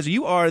Nathan Kaiser,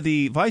 you are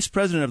the vice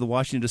president of the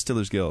Washington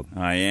Distillers Guild.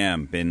 I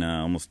am. Been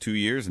almost 2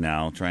 years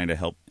now trying to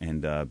help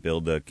and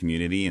build the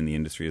community and the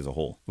industry as a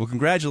whole. Well,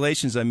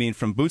 congratulations. I mean,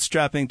 from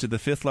bootstrapping to the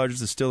fifth largest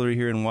distillery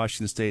here in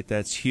Washington State,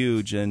 that's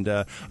huge. And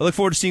I look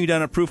forward to seeing you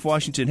down at Proof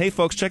Washington. Hey,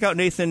 folks, check out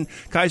Nathan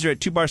Kaiser at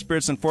 2 Bar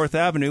Spirits on 4th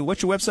Avenue.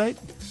 What's your website?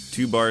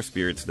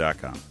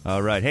 2barspirits.com.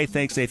 All right. Hey,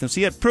 thanks, Nathan.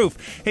 See you at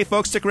Proof. Hey,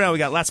 folks, stick around. We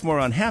got lots more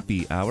on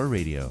Happy Hour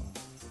Radio.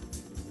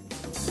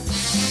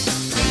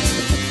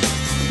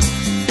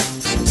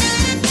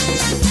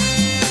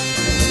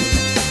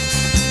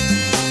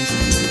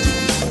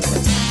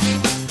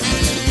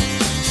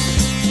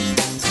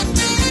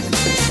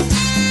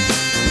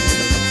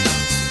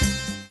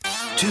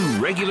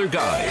 Regular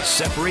guys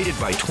separated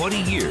by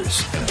 20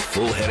 years and a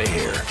full head of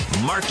hair.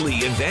 Mark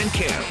Lee and Van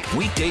Camp,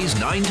 weekdays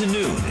 9 to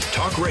noon.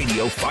 Talk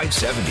Radio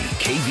 570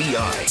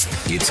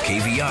 KVI. It's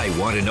KVI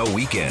Want to Know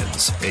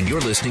Weekends, and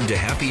you're listening to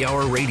Happy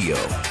Hour Radio.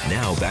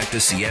 Now back to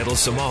Seattle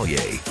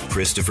sommelier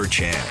Christopher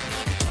Chan.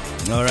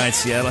 All right,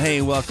 Seattle.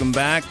 Hey, welcome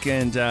back.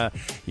 And,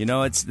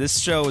 this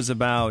show is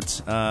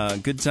about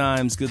good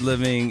times, good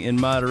living in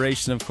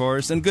moderation, of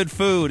course, and good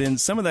food. And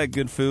some of that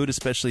good food,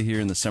 especially here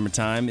in the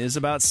summertime, is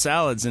about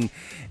salads. And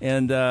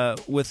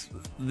with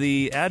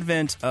the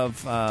advent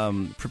of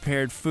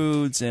prepared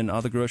foods and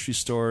all the grocery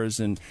stores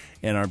and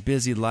our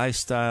busy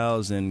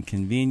lifestyles and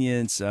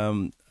convenience,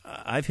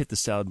 I've hit the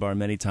salad bar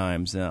many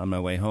times on my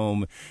way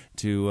home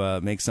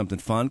to make something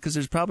fun because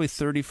there's probably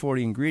 30,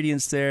 40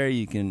 ingredients there.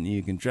 You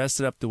can dress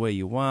it up the way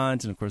you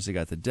want, and of course they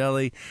got the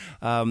deli.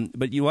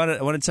 But I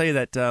want to tell you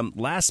that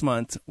last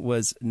month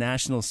was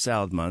National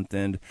Salad Month,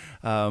 and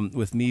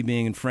with me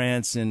being in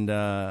France and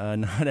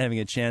not having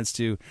a chance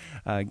to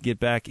get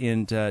back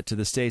into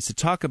the States to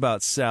talk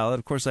about salad,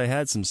 of course I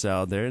had some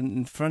salad there.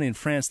 And funny, in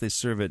France they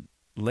serve it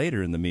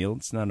later in the meal.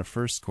 It's not a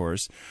first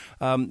course.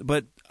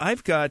 But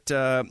I've got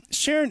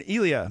Sharon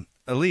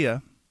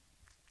Aaliyah,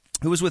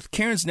 who was with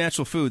Karen's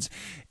Natural Foods,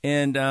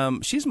 and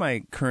she's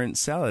my current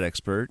salad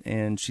expert,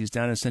 and she's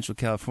down in Central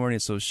California.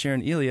 So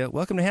Sharon Aaliyah,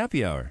 welcome to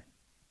Happy Hour.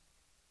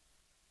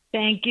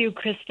 Thank you,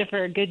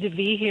 Christopher. Good to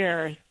be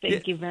here.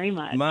 Thank you very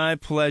much. My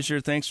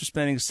pleasure. Thanks for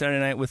spending Saturday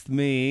night with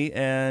me.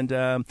 And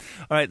all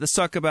right, let's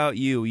talk about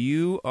you.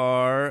 You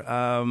are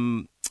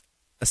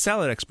a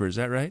salad expert, is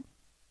that right?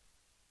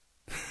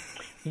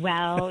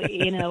 Well,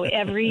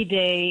 every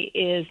day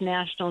is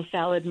National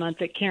Salad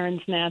Month at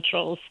Karen's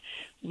Naturals.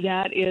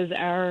 That is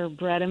our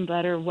bread and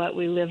butter, what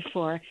we live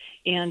for.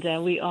 And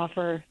we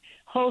offer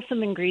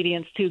wholesome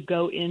ingredients to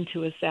go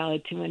into a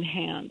salad to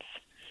enhance.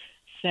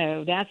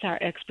 So that's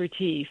our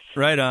expertise.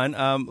 Right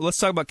on. Let's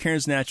talk about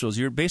Karen's Naturals.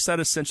 You're based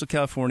out of Central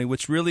California,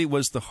 which really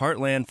was the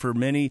heartland for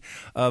many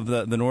of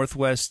the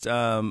Northwest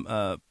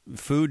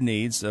food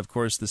needs. Of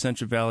course, the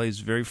Central Valley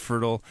is very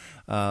fertile.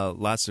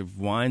 Lots of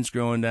wines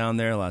growing down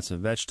there, lots of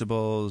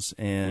vegetables.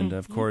 And,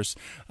 of course,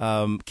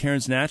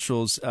 Karen's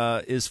Naturals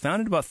is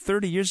founded about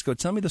 30 years ago.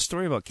 Tell me the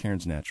story about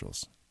Karen's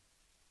Naturals.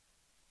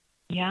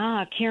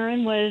 Yeah,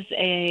 Karen was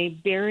a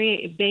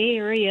Bay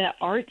Area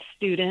art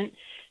student,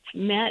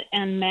 met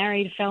and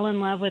married, fell in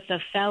love with a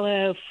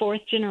fellow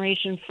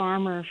fourth-generation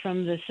farmer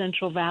from the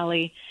Central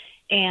Valley.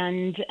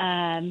 And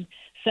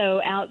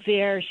so out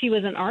there, she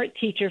was an art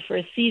teacher for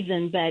a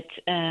season, but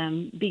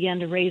began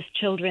to raise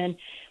children,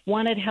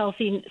 wanted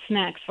healthy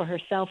snacks for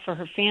herself, for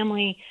her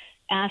family,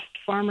 asked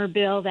Farmer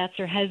Bill, that's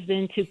her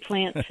husband, to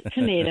plant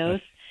tomatoes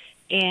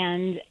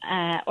and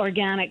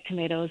organic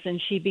tomatoes,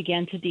 and she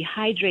began to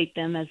dehydrate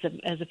them as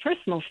a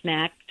personal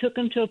snack, took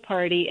them to a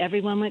party,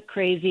 everyone went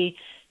crazy,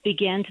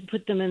 began to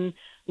put them in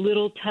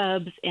little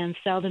tubs and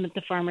sell them at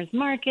the farmer's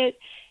market,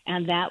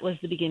 and that was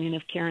the beginning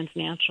of Karen's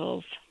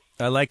Naturals.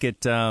 I like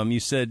it. You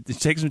said it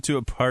takes them to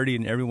a party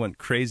and everyone went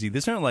crazy.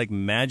 These aren't like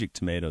magic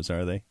tomatoes,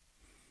 are they?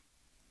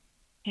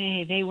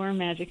 Hey, they were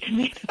magic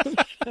tomatoes.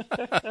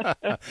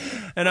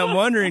 And I'm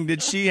wondering,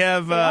 did she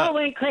have... They all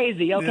went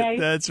crazy, okay?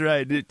 That's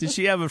right. Did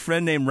she have a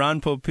friend named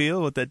Ron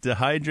Popeil with that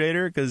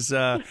dehydrator? Because,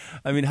 I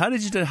mean, how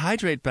did you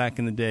dehydrate back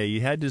in the day?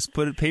 You had to just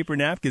put paper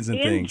napkins and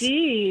things.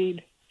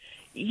 Indeed.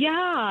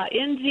 Yeah,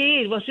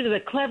 indeed. Well, she was a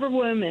clever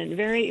woman,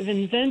 very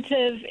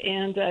inventive,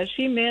 and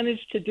she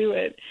managed to do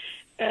it.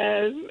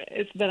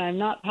 But I'm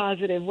not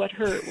positive what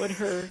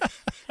her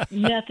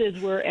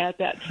methods were at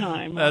that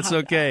time. That's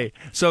okay.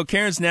 So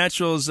Karen's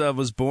Naturals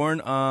was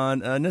born on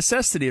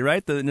necessity,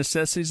 right? The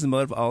necessity is the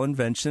mother of all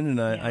invention,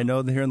 and I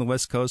know that here on the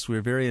West Coast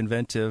we're very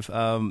inventive.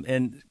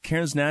 And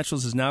Karen's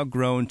Naturals has now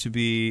grown to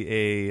be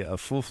a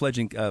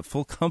full-fledged,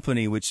 full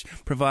company, which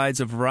provides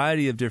a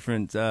variety of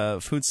different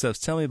foodstuffs.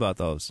 Tell me about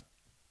those.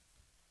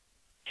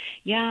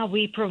 Yeah,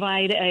 we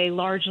provide a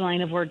large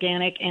line of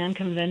organic and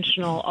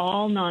conventional,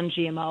 all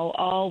non-GMO,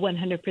 all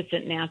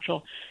 100%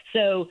 natural.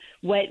 So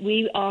what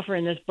we offer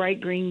in this bright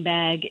green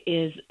bag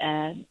is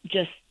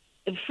just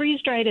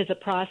freeze-dried is a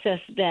process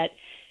that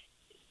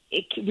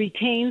it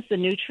retains the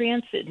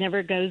nutrients. It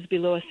never goes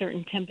below a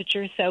certain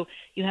temperature. So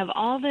you have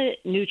all the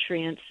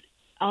nutrients,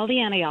 all the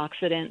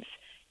antioxidants,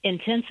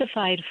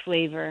 intensified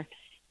flavor,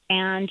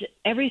 and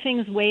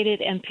everything's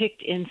weighted and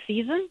picked in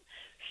season.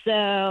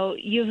 So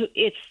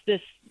it's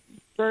this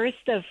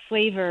burst of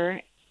flavor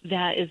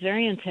that is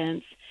very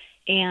intense,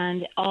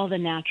 and all the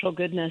natural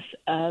goodness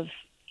of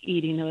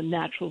eating a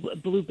natural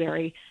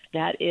blueberry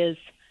that is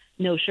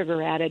no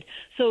sugar added.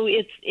 So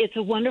it's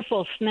a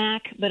wonderful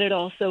snack, but it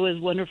also is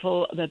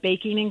wonderful of a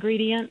baking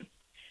ingredient.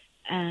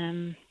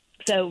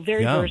 So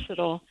very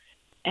versatile,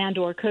 and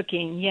or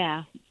cooking.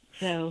 Yeah.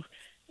 So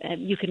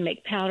you can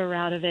make powder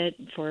out of it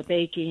for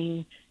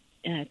baking.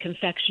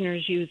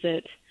 Confectioners use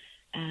it.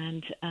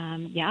 And,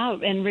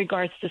 in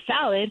regards to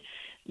salad,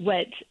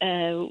 what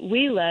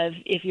we love,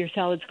 if your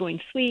salad's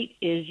going sweet,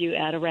 is you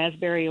add a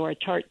raspberry or a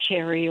tart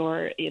cherry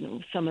or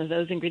some of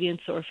those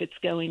ingredients. Or if it's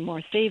going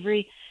more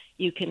savory,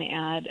 you can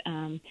add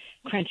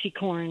crunchy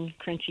corn,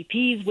 crunchy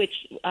peas, which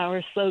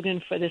our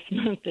slogan for this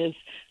month is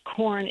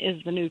 "Corn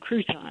is the new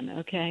crouton."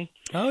 Okay.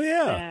 Oh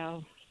yeah.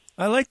 So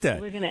I like that.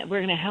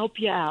 We're gonna help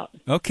you out.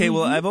 Okay,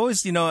 well, I've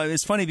always,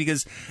 it's funny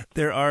because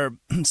there are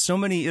so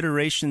many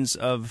iterations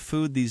of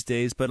food these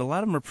days, but a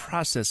lot of them are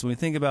processed. When we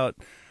think about,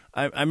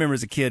 I remember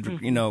as a kid,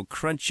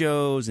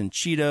 Crunchos and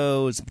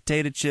Cheetos, and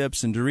potato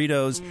chips and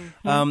Doritos,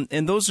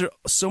 and those are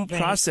so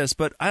processed.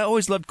 But I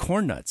always loved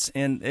corn nuts,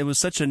 and it was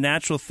such a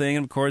natural thing.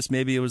 And of course,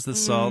 maybe it was the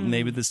salt,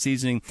 maybe the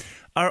seasoning.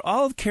 Are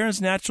all of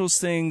Karen's Naturals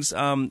things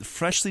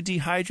freshly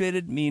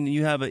dehydrated? I mean,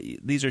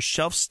 these are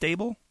shelf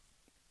stable?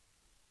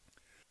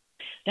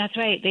 That's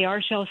right. They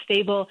are shelf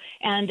stable,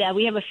 and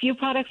we have a few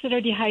products that are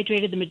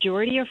dehydrated. The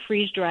majority are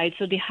freeze dried.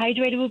 So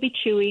dehydrated will be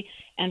chewy,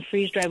 and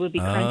freeze dried would be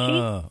crunchy.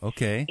 Oh,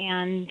 okay.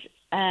 And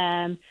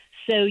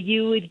so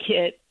you would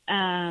get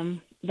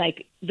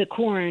like the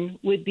corn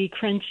would be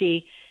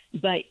crunchy,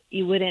 but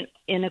you wouldn't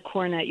in a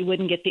corn nut. You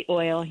wouldn't get the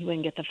oil. You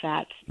wouldn't get the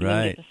fats. You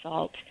wouldn't get the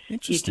salt.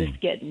 Interesting. You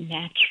just get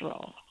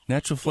natural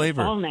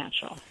flavor. It's all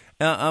natural.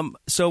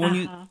 So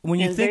when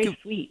you think very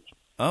sweet.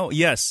 Oh,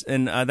 yes,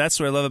 and that's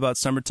what I love about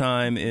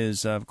summertime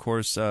is, of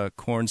course,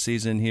 corn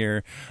season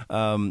here,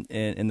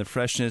 and the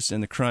freshness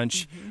and the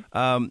crunch.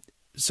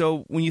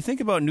 So when you think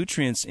about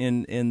nutrients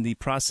in the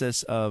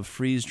process of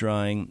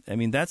freeze-drying, I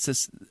mean,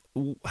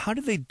 how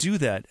do they do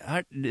that?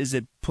 Is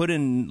it put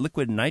in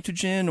liquid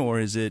nitrogen, or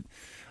is it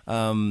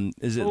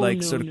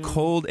sort of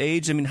cold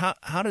aged? I mean,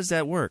 how does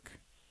that work?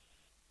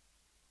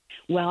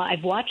 Well,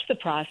 I've watched the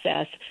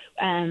process,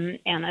 and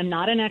I'm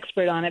not an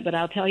expert on it, but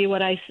I'll tell you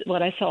what I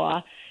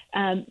saw.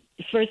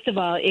 First of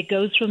all, it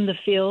goes from the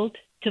field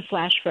to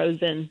flash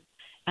frozen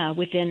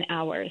within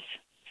hours.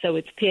 So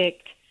it's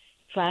picked,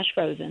 flash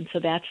frozen. So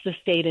that's the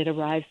state it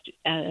arrives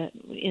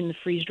in the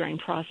freeze drying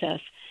process.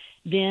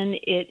 Then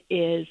it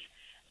is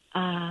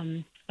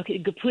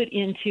put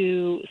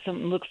into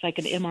something looks like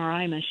an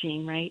MRI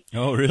machine, right?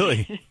 Oh,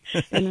 really?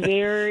 And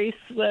very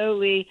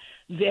slowly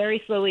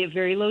at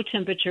very low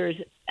temperatures.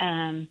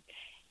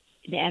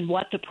 And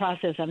what the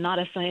process, I'm not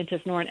a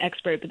scientist nor an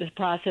expert, but this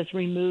process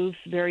removes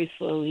very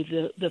slowly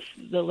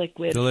the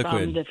liquid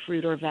from the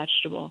fruit or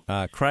vegetable.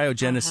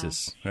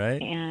 Cryogenesis,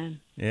 right? And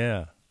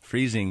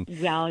freezing.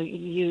 Well,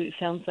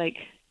 sounds like,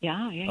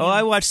 yeah. Oh,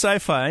 I watch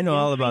sci-fi. I know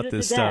all about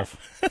this stuff.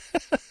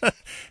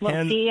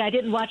 Well, see, I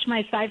didn't watch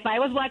my sci-fi. I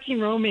was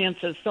watching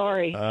romances,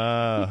 sorry.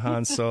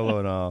 Han Solo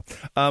and all.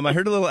 I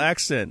heard a little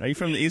accent. Are you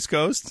from the East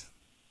Coast?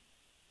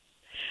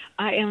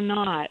 I am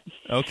not.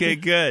 Okay,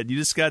 good. You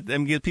just got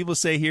them. People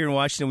say here in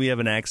Washington we have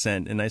an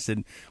accent, and I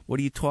said, "What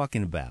are you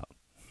talking about?"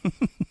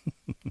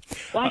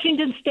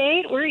 Washington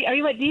State? Are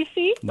you at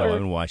D.C.? No, I'm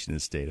in Washington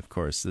State, of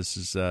course. This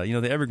is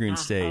the Evergreen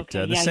State,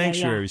 the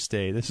Sanctuary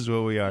State. This is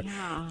where we are.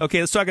 Yeah. Okay,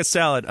 let's talk a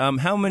salad.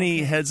 How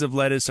many heads of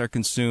lettuce are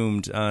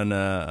consumed on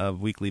a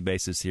weekly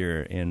basis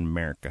here in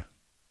America?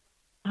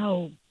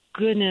 Oh,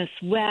 goodness.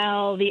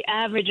 Well, the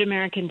average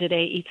American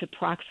today eats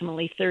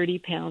approximately 30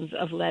 pounds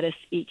of lettuce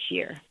each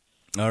year.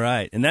 All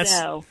right, and that's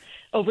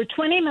over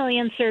 20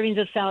 million servings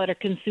of salad are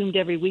consumed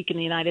every week in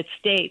the United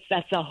States.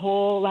 That's a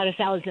whole lot of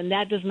salads, and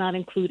that does not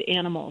include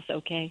animals,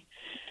 okay?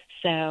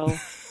 So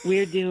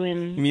we're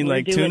doing... You mean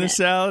like tuna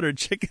salad or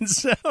chicken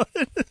salad?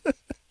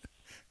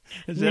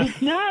 No.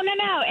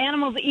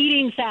 Animals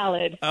eating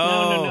salad.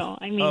 Oh, no.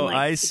 I mean,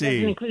 I see. It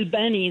doesn't include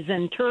bunnies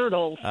and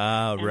turtles.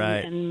 Right.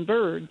 And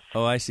birds.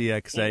 Oh, I see. Yeah,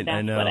 because I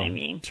know what I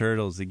mean.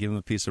 Turtles. They give them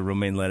a piece of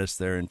romaine lettuce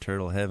there in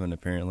turtle heaven,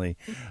 apparently.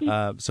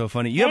 So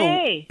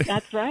funny.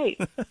 That's right.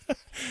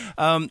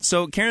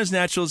 So Karen's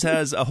Naturals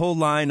has a whole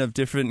line of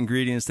different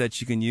ingredients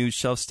that you can use,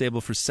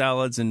 shelf-stable for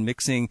salads and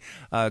mixing,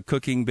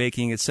 cooking,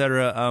 baking,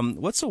 etc.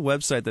 What's a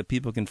website that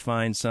people can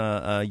find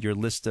your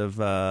list of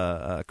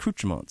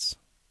accoutrements?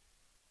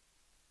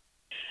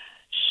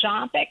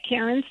 Shop at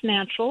Karen's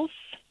Naturals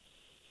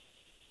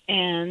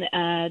and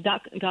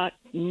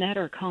 .net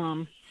or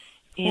 .com.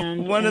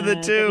 And one of the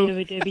two.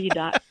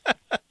 www.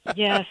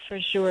 Yes, for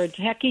sure.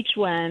 Heck, each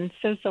one.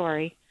 So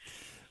sorry.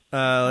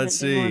 Let's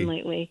see. One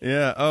lately.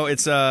 Yeah. Oh,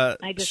 it's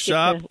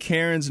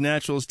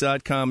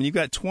shopkarensnaturals.com. You've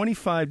got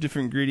 25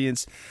 different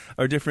ingredients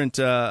or different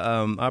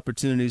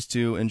opportunities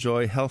to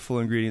enjoy healthful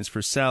ingredients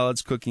for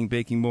salads, cooking,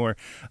 baking, more.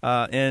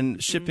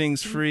 And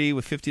shipping's free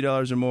with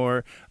 $50 or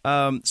more.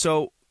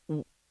 So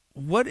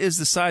what is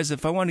the size?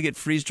 If I want to get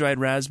freeze-dried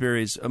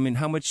raspberries, I mean,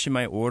 how much am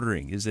I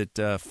ordering? Is it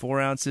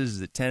 4 ounces?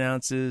 Is it 10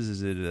 ounces?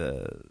 Is it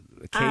a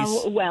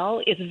case?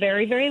 Well, it's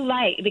very, very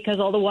light because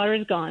all the water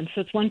is gone.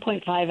 So it's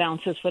 1.5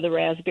 ounces for the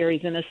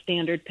raspberries in a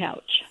standard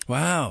pouch.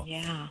 Wow.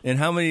 Yeah. And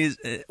how many?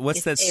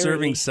 What's it's that airy.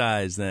 serving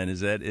size then? Is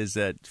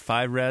that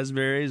 5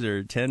 raspberries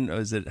or 10?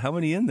 Or is it how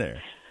many in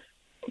there?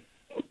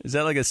 Is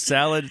that like a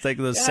salad? It's like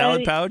a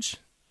salad pouch?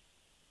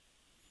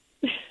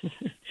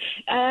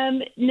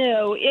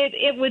 No,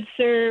 it would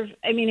serve.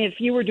 I mean, if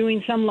you were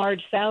doing some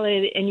large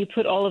salad and you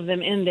put all of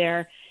them in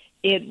there,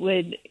 it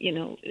would,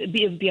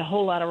 be a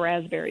whole lot of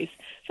raspberries.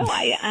 So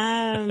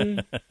I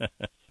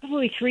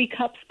probably 3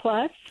 cups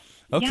plus.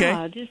 Okay.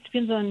 Yeah, it just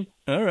depends on.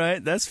 All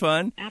right, that's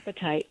fun.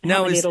 Appetite. Now,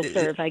 how many it'll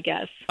serve, I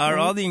guess. Are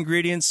all the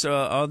ingredients,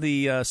 all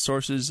the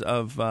sources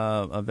of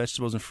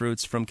vegetables and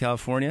fruits from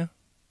California?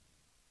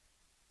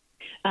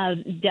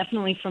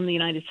 Definitely from the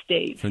United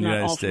States, from the not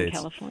United all States.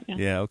 from California.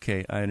 Yeah,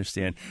 okay, I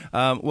understand.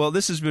 Well,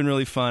 this has been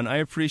really fun. I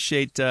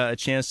appreciate a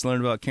chance to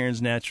learn about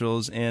Karen's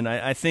Naturals, and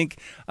I think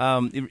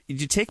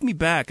you take me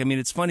back. I mean,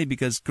 it's funny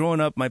because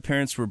growing up, my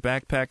parents were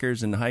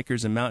backpackers and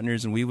hikers and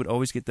mountaineers, and we would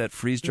always get that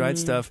freeze-dried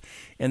stuff,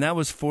 and that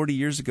was 40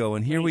 years ago.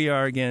 And here we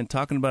are again,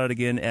 talking about it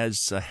again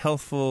as a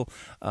healthful,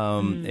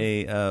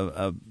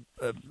 a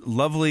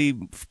lovely,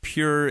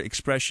 pure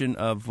expression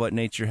of what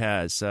nature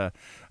has.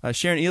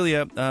 Sharon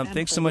Elia,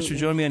 thanks so much for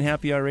joining me on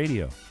Happy Hour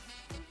Radio.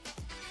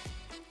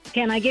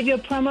 Can I give you a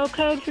promo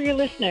code for your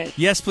listeners?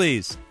 Yes,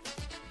 please.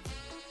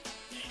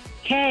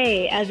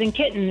 K as in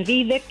kitten,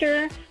 V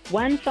Victor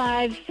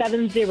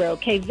 1570.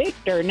 K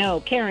Victor, no,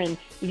 Karen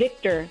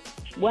Victor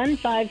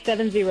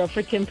 1570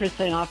 for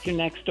 10% off your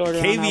next order.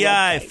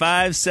 KVI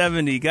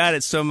 570. Got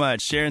it so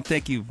much. Sharon,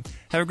 thank you.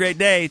 Have a great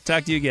day.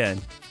 Talk to you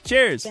again.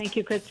 Cheers. Thank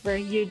you, Christopher.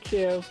 You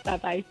too.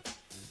 Bye-bye.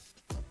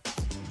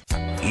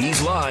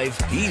 He's live.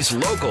 He's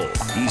local.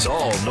 He's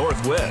all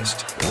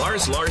Northwest.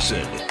 Lars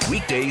Larson.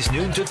 Weekdays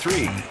noon to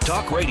 3.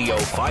 Talk Radio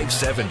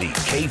 570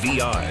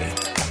 KVI.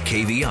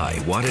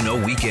 KVI Want to Know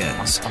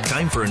Weekends.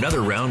 Time for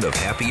another round of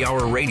Happy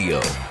Hour Radio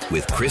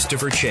with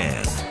Christopher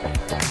Chan.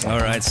 All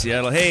right,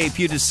 Seattle. Hey,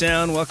 Puget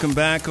Sound. Welcome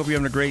back. Hope you're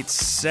having a great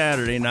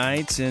Saturday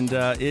night. And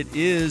it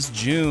is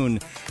June.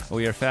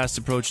 We are fast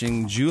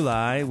approaching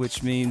July,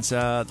 which means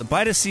the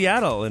Bite of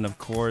Seattle. And, of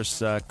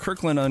course,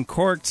 Kirkland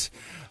Uncorked.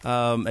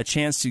 A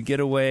chance to get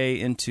away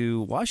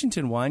into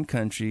Washington wine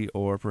country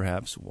or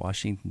perhaps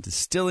Washington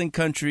distilling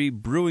country,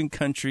 brewing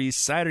country,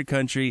 cider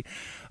country.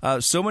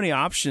 So many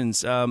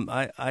options.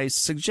 I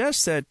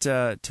suggest that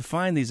to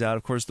find these out,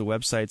 of course, the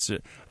websites,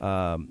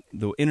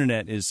 the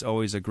internet is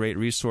always a great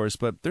resource,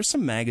 but there's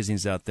some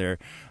magazines out there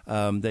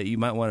that you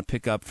might want to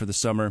pick up for the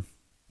summer.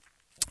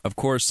 Of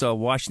course,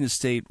 Washington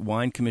State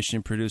Wine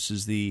Commission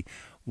produces the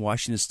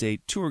Washington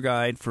State Tour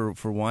Guide for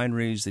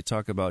wineries. They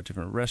talk about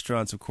different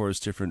restaurants, of course,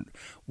 different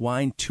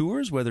wine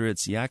tours, whether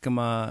it's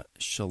Yakima,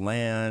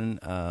 Chelan,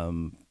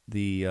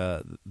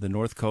 the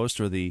North Coast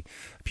or the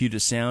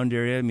Puget Sound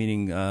area,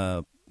 meaning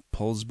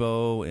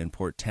Poulsbo and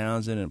Port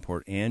Townsend and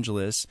Port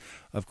Angeles.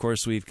 Of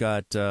course, we've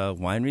got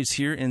wineries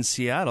here in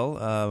Seattle.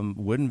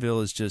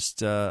 Woodinville is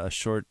just a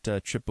short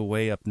trip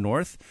away up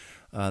north.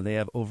 They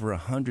have over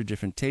 100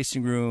 different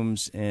tasting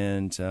rooms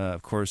and,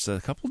 of course,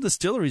 a couple of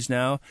distilleries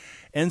now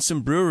and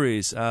some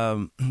breweries.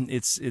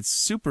 It's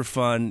super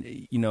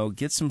fun.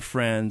 Get some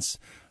friends.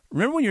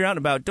 Remember when you're out and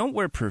about, don't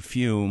wear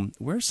perfume.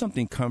 Wear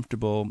something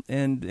comfortable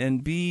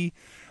and be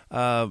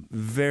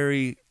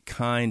very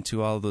kind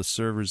to all of those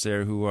servers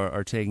there who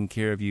are taking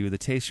care of you. The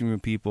tasting room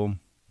people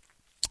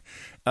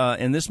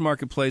In this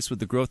marketplace, with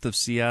the growth of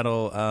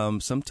Seattle,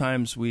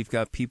 sometimes we've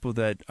got people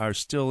that are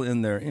still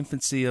in their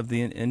infancy of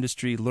the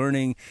industry,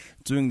 learning,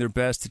 doing their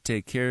best to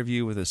take care of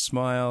you with a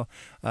smile.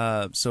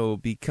 So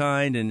be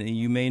kind, and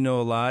you may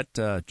know a lot,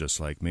 just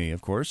like me,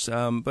 of course.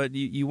 But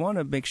you want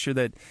to make sure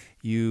that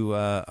you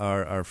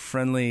are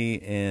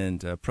friendly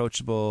and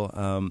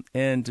approachable,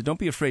 and don't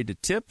be afraid to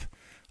tip.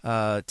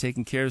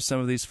 Taking care of some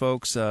of these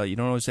folks. You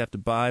don't always have to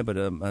buy, but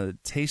a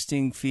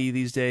tasting fee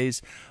these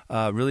days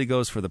really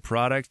goes for the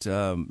product.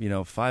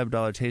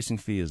 $5 tasting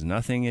fee is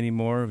nothing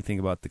anymore. We think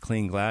about the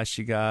clean glass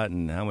you got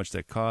and how much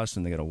that costs,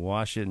 and they got to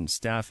wash it and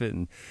staff it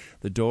and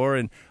the door.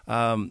 And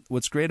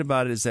what's great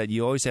about it is that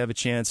you always have a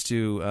chance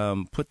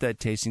to put that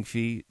tasting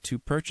fee to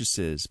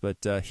purchases.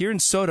 But here in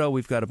Soto,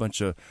 we've got a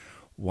bunch of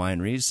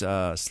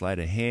wineries, Sleight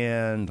of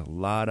Hand,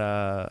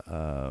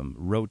 Lotta,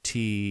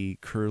 Roti,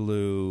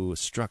 Curlew,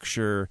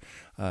 Structure,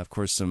 of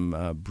course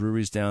some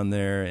breweries down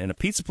there, and a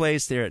pizza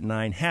place there at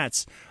Nine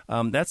Hats.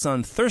 That's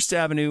on Thirst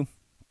Avenue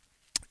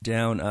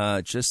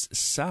down just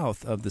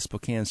south of the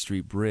Spokane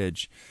Street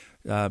Bridge.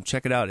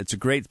 Check it out. It's a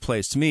great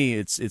place. To me,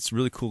 it's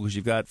really cool because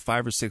you've got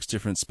 5 or 6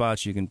 different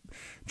spots you can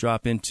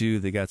drop into.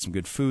 They got some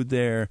good food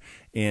there,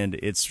 and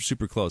it's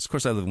super close. Of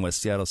course, I live in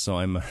West Seattle, so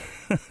I'm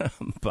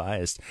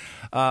biased.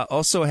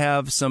 Also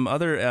have some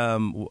other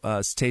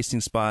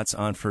tasting spots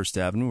on First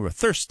Avenue, or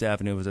Thirst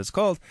Avenue, as it's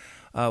called.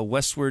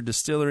 Westward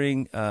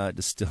Distilling.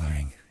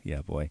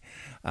 Yeah, boy.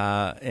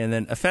 And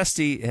then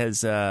Afesti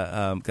has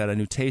got a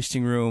new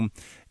tasting room.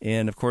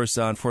 And, of course,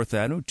 on 4th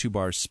Avenue, 2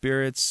 Bar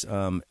Spirits,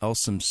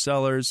 Elsom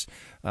Cellars,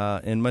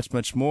 and much,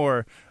 much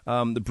more.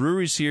 The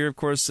breweries here, of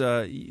course,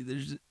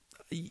 breweries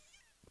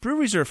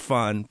are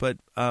fun, but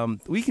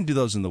we can do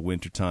those in the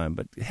wintertime.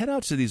 But head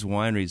out to these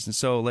wineries. And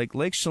so, like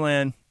Lake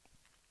Chelan,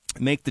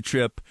 make the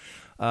trip.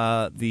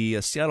 The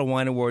Seattle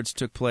Wine Awards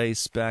took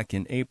place back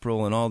in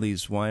April, and all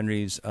these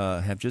wineries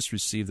have just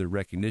received their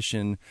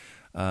recognition.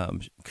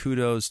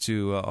 Kudos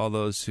to all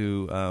those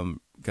who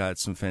got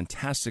some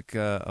fantastic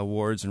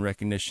awards and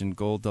recognition,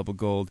 gold, double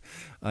gold.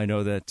 I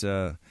know that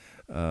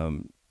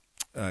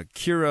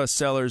Kira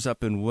Cellars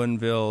up in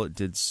Woodinville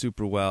did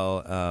super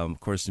well.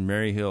 Of course, in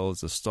Maryhill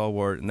is a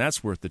stalwart, and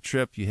that's worth the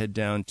trip. You head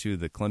down to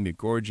the Columbia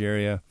Gorge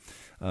area,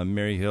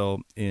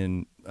 Maryhill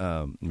in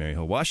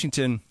Maryhill,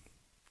 Washington.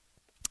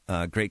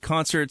 Great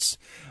concerts.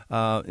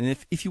 And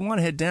if you want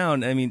to head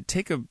down, I mean,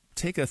 take a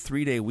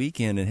 3-day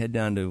weekend and head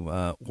down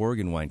to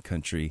Oregon wine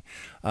country.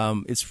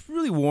 It's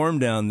really warm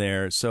down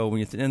there, so when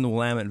you're in the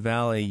Willamette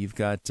Valley, you've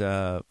got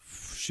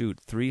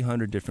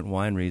 300 different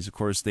wineries. Of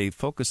course, they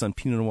focus on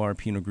Pinot Noir,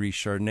 Pinot Gris,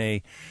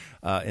 Chardonnay,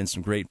 and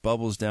some great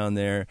bubbles down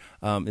there.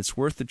 It's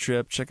worth the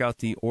trip. Check out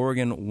the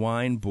Oregon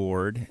Wine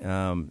Board.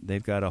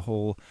 They've got a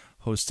whole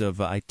host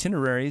of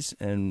itineraries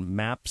and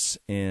maps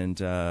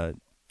and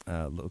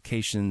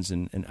locations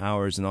and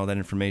hours and all that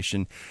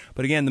information.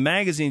 But again, the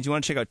magazines, you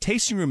want to check out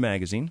Tasting Room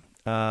Magazine.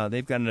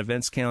 They've got an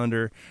events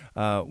calendar,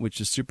 which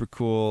is super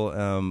cool.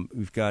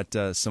 We've got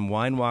some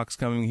wine walks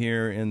coming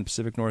here in the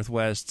Pacific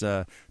Northwest.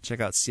 Check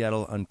out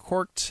Seattle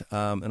Uncorked,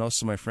 and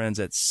also my friends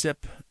at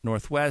SIP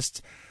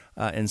Northwest.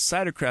 And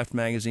Cidercraft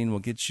Magazine will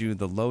get you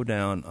the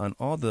lowdown on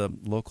all the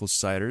local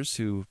ciders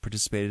who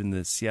participated in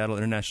the Seattle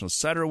International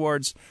Cider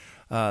Awards.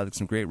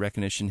 Some great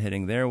recognition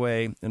heading their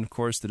way. And, of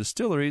course, the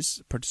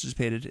distilleries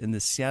participated in the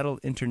Seattle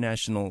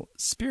International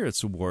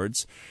Spirits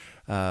Awards.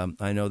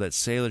 I know that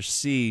Sailor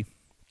Sea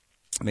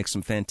makes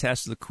some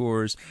fantastic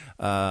liqueurs.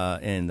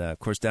 And, of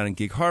course, down in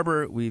Gig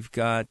Harbor, we've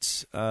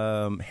got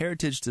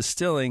Heritage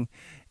Distilling.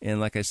 And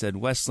like I said,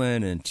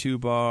 Westland and 2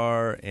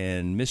 Bar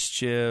and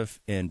Mischief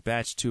and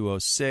Batch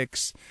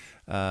 206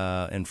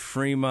 and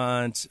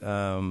Fremont.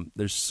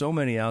 There's so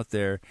many out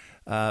there.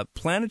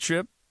 Plan a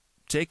trip.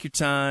 Take your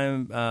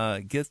time.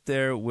 Get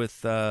there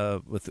with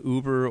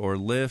Uber or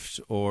Lyft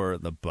or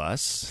the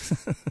bus.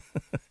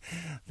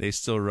 They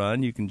still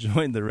run. You can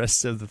join the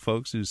rest of the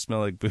folks who smell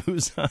like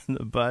booze on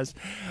the bus.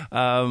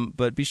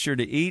 But be sure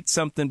to eat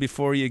something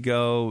before you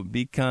go.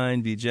 Be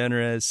kind. Be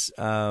generous.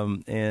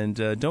 And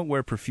don't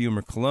wear perfume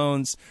or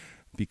colognes.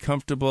 Be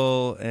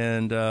comfortable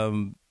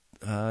and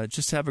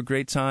just have a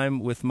great time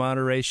with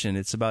moderation.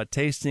 It's about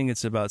tasting.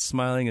 It's about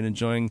smiling and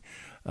enjoying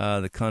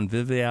the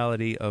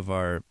conviviality of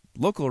our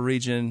local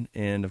region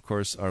and, of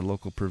course, our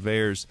local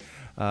purveyors.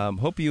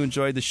 Hope you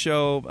enjoyed the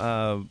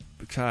show.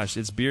 Gosh,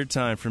 it's beer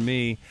time for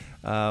me.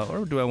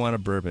 Or do I want a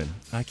bourbon?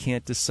 I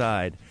can't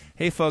decide.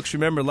 Hey, folks,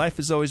 remember, life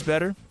is always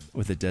better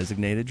with a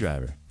designated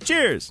driver.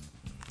 Cheers!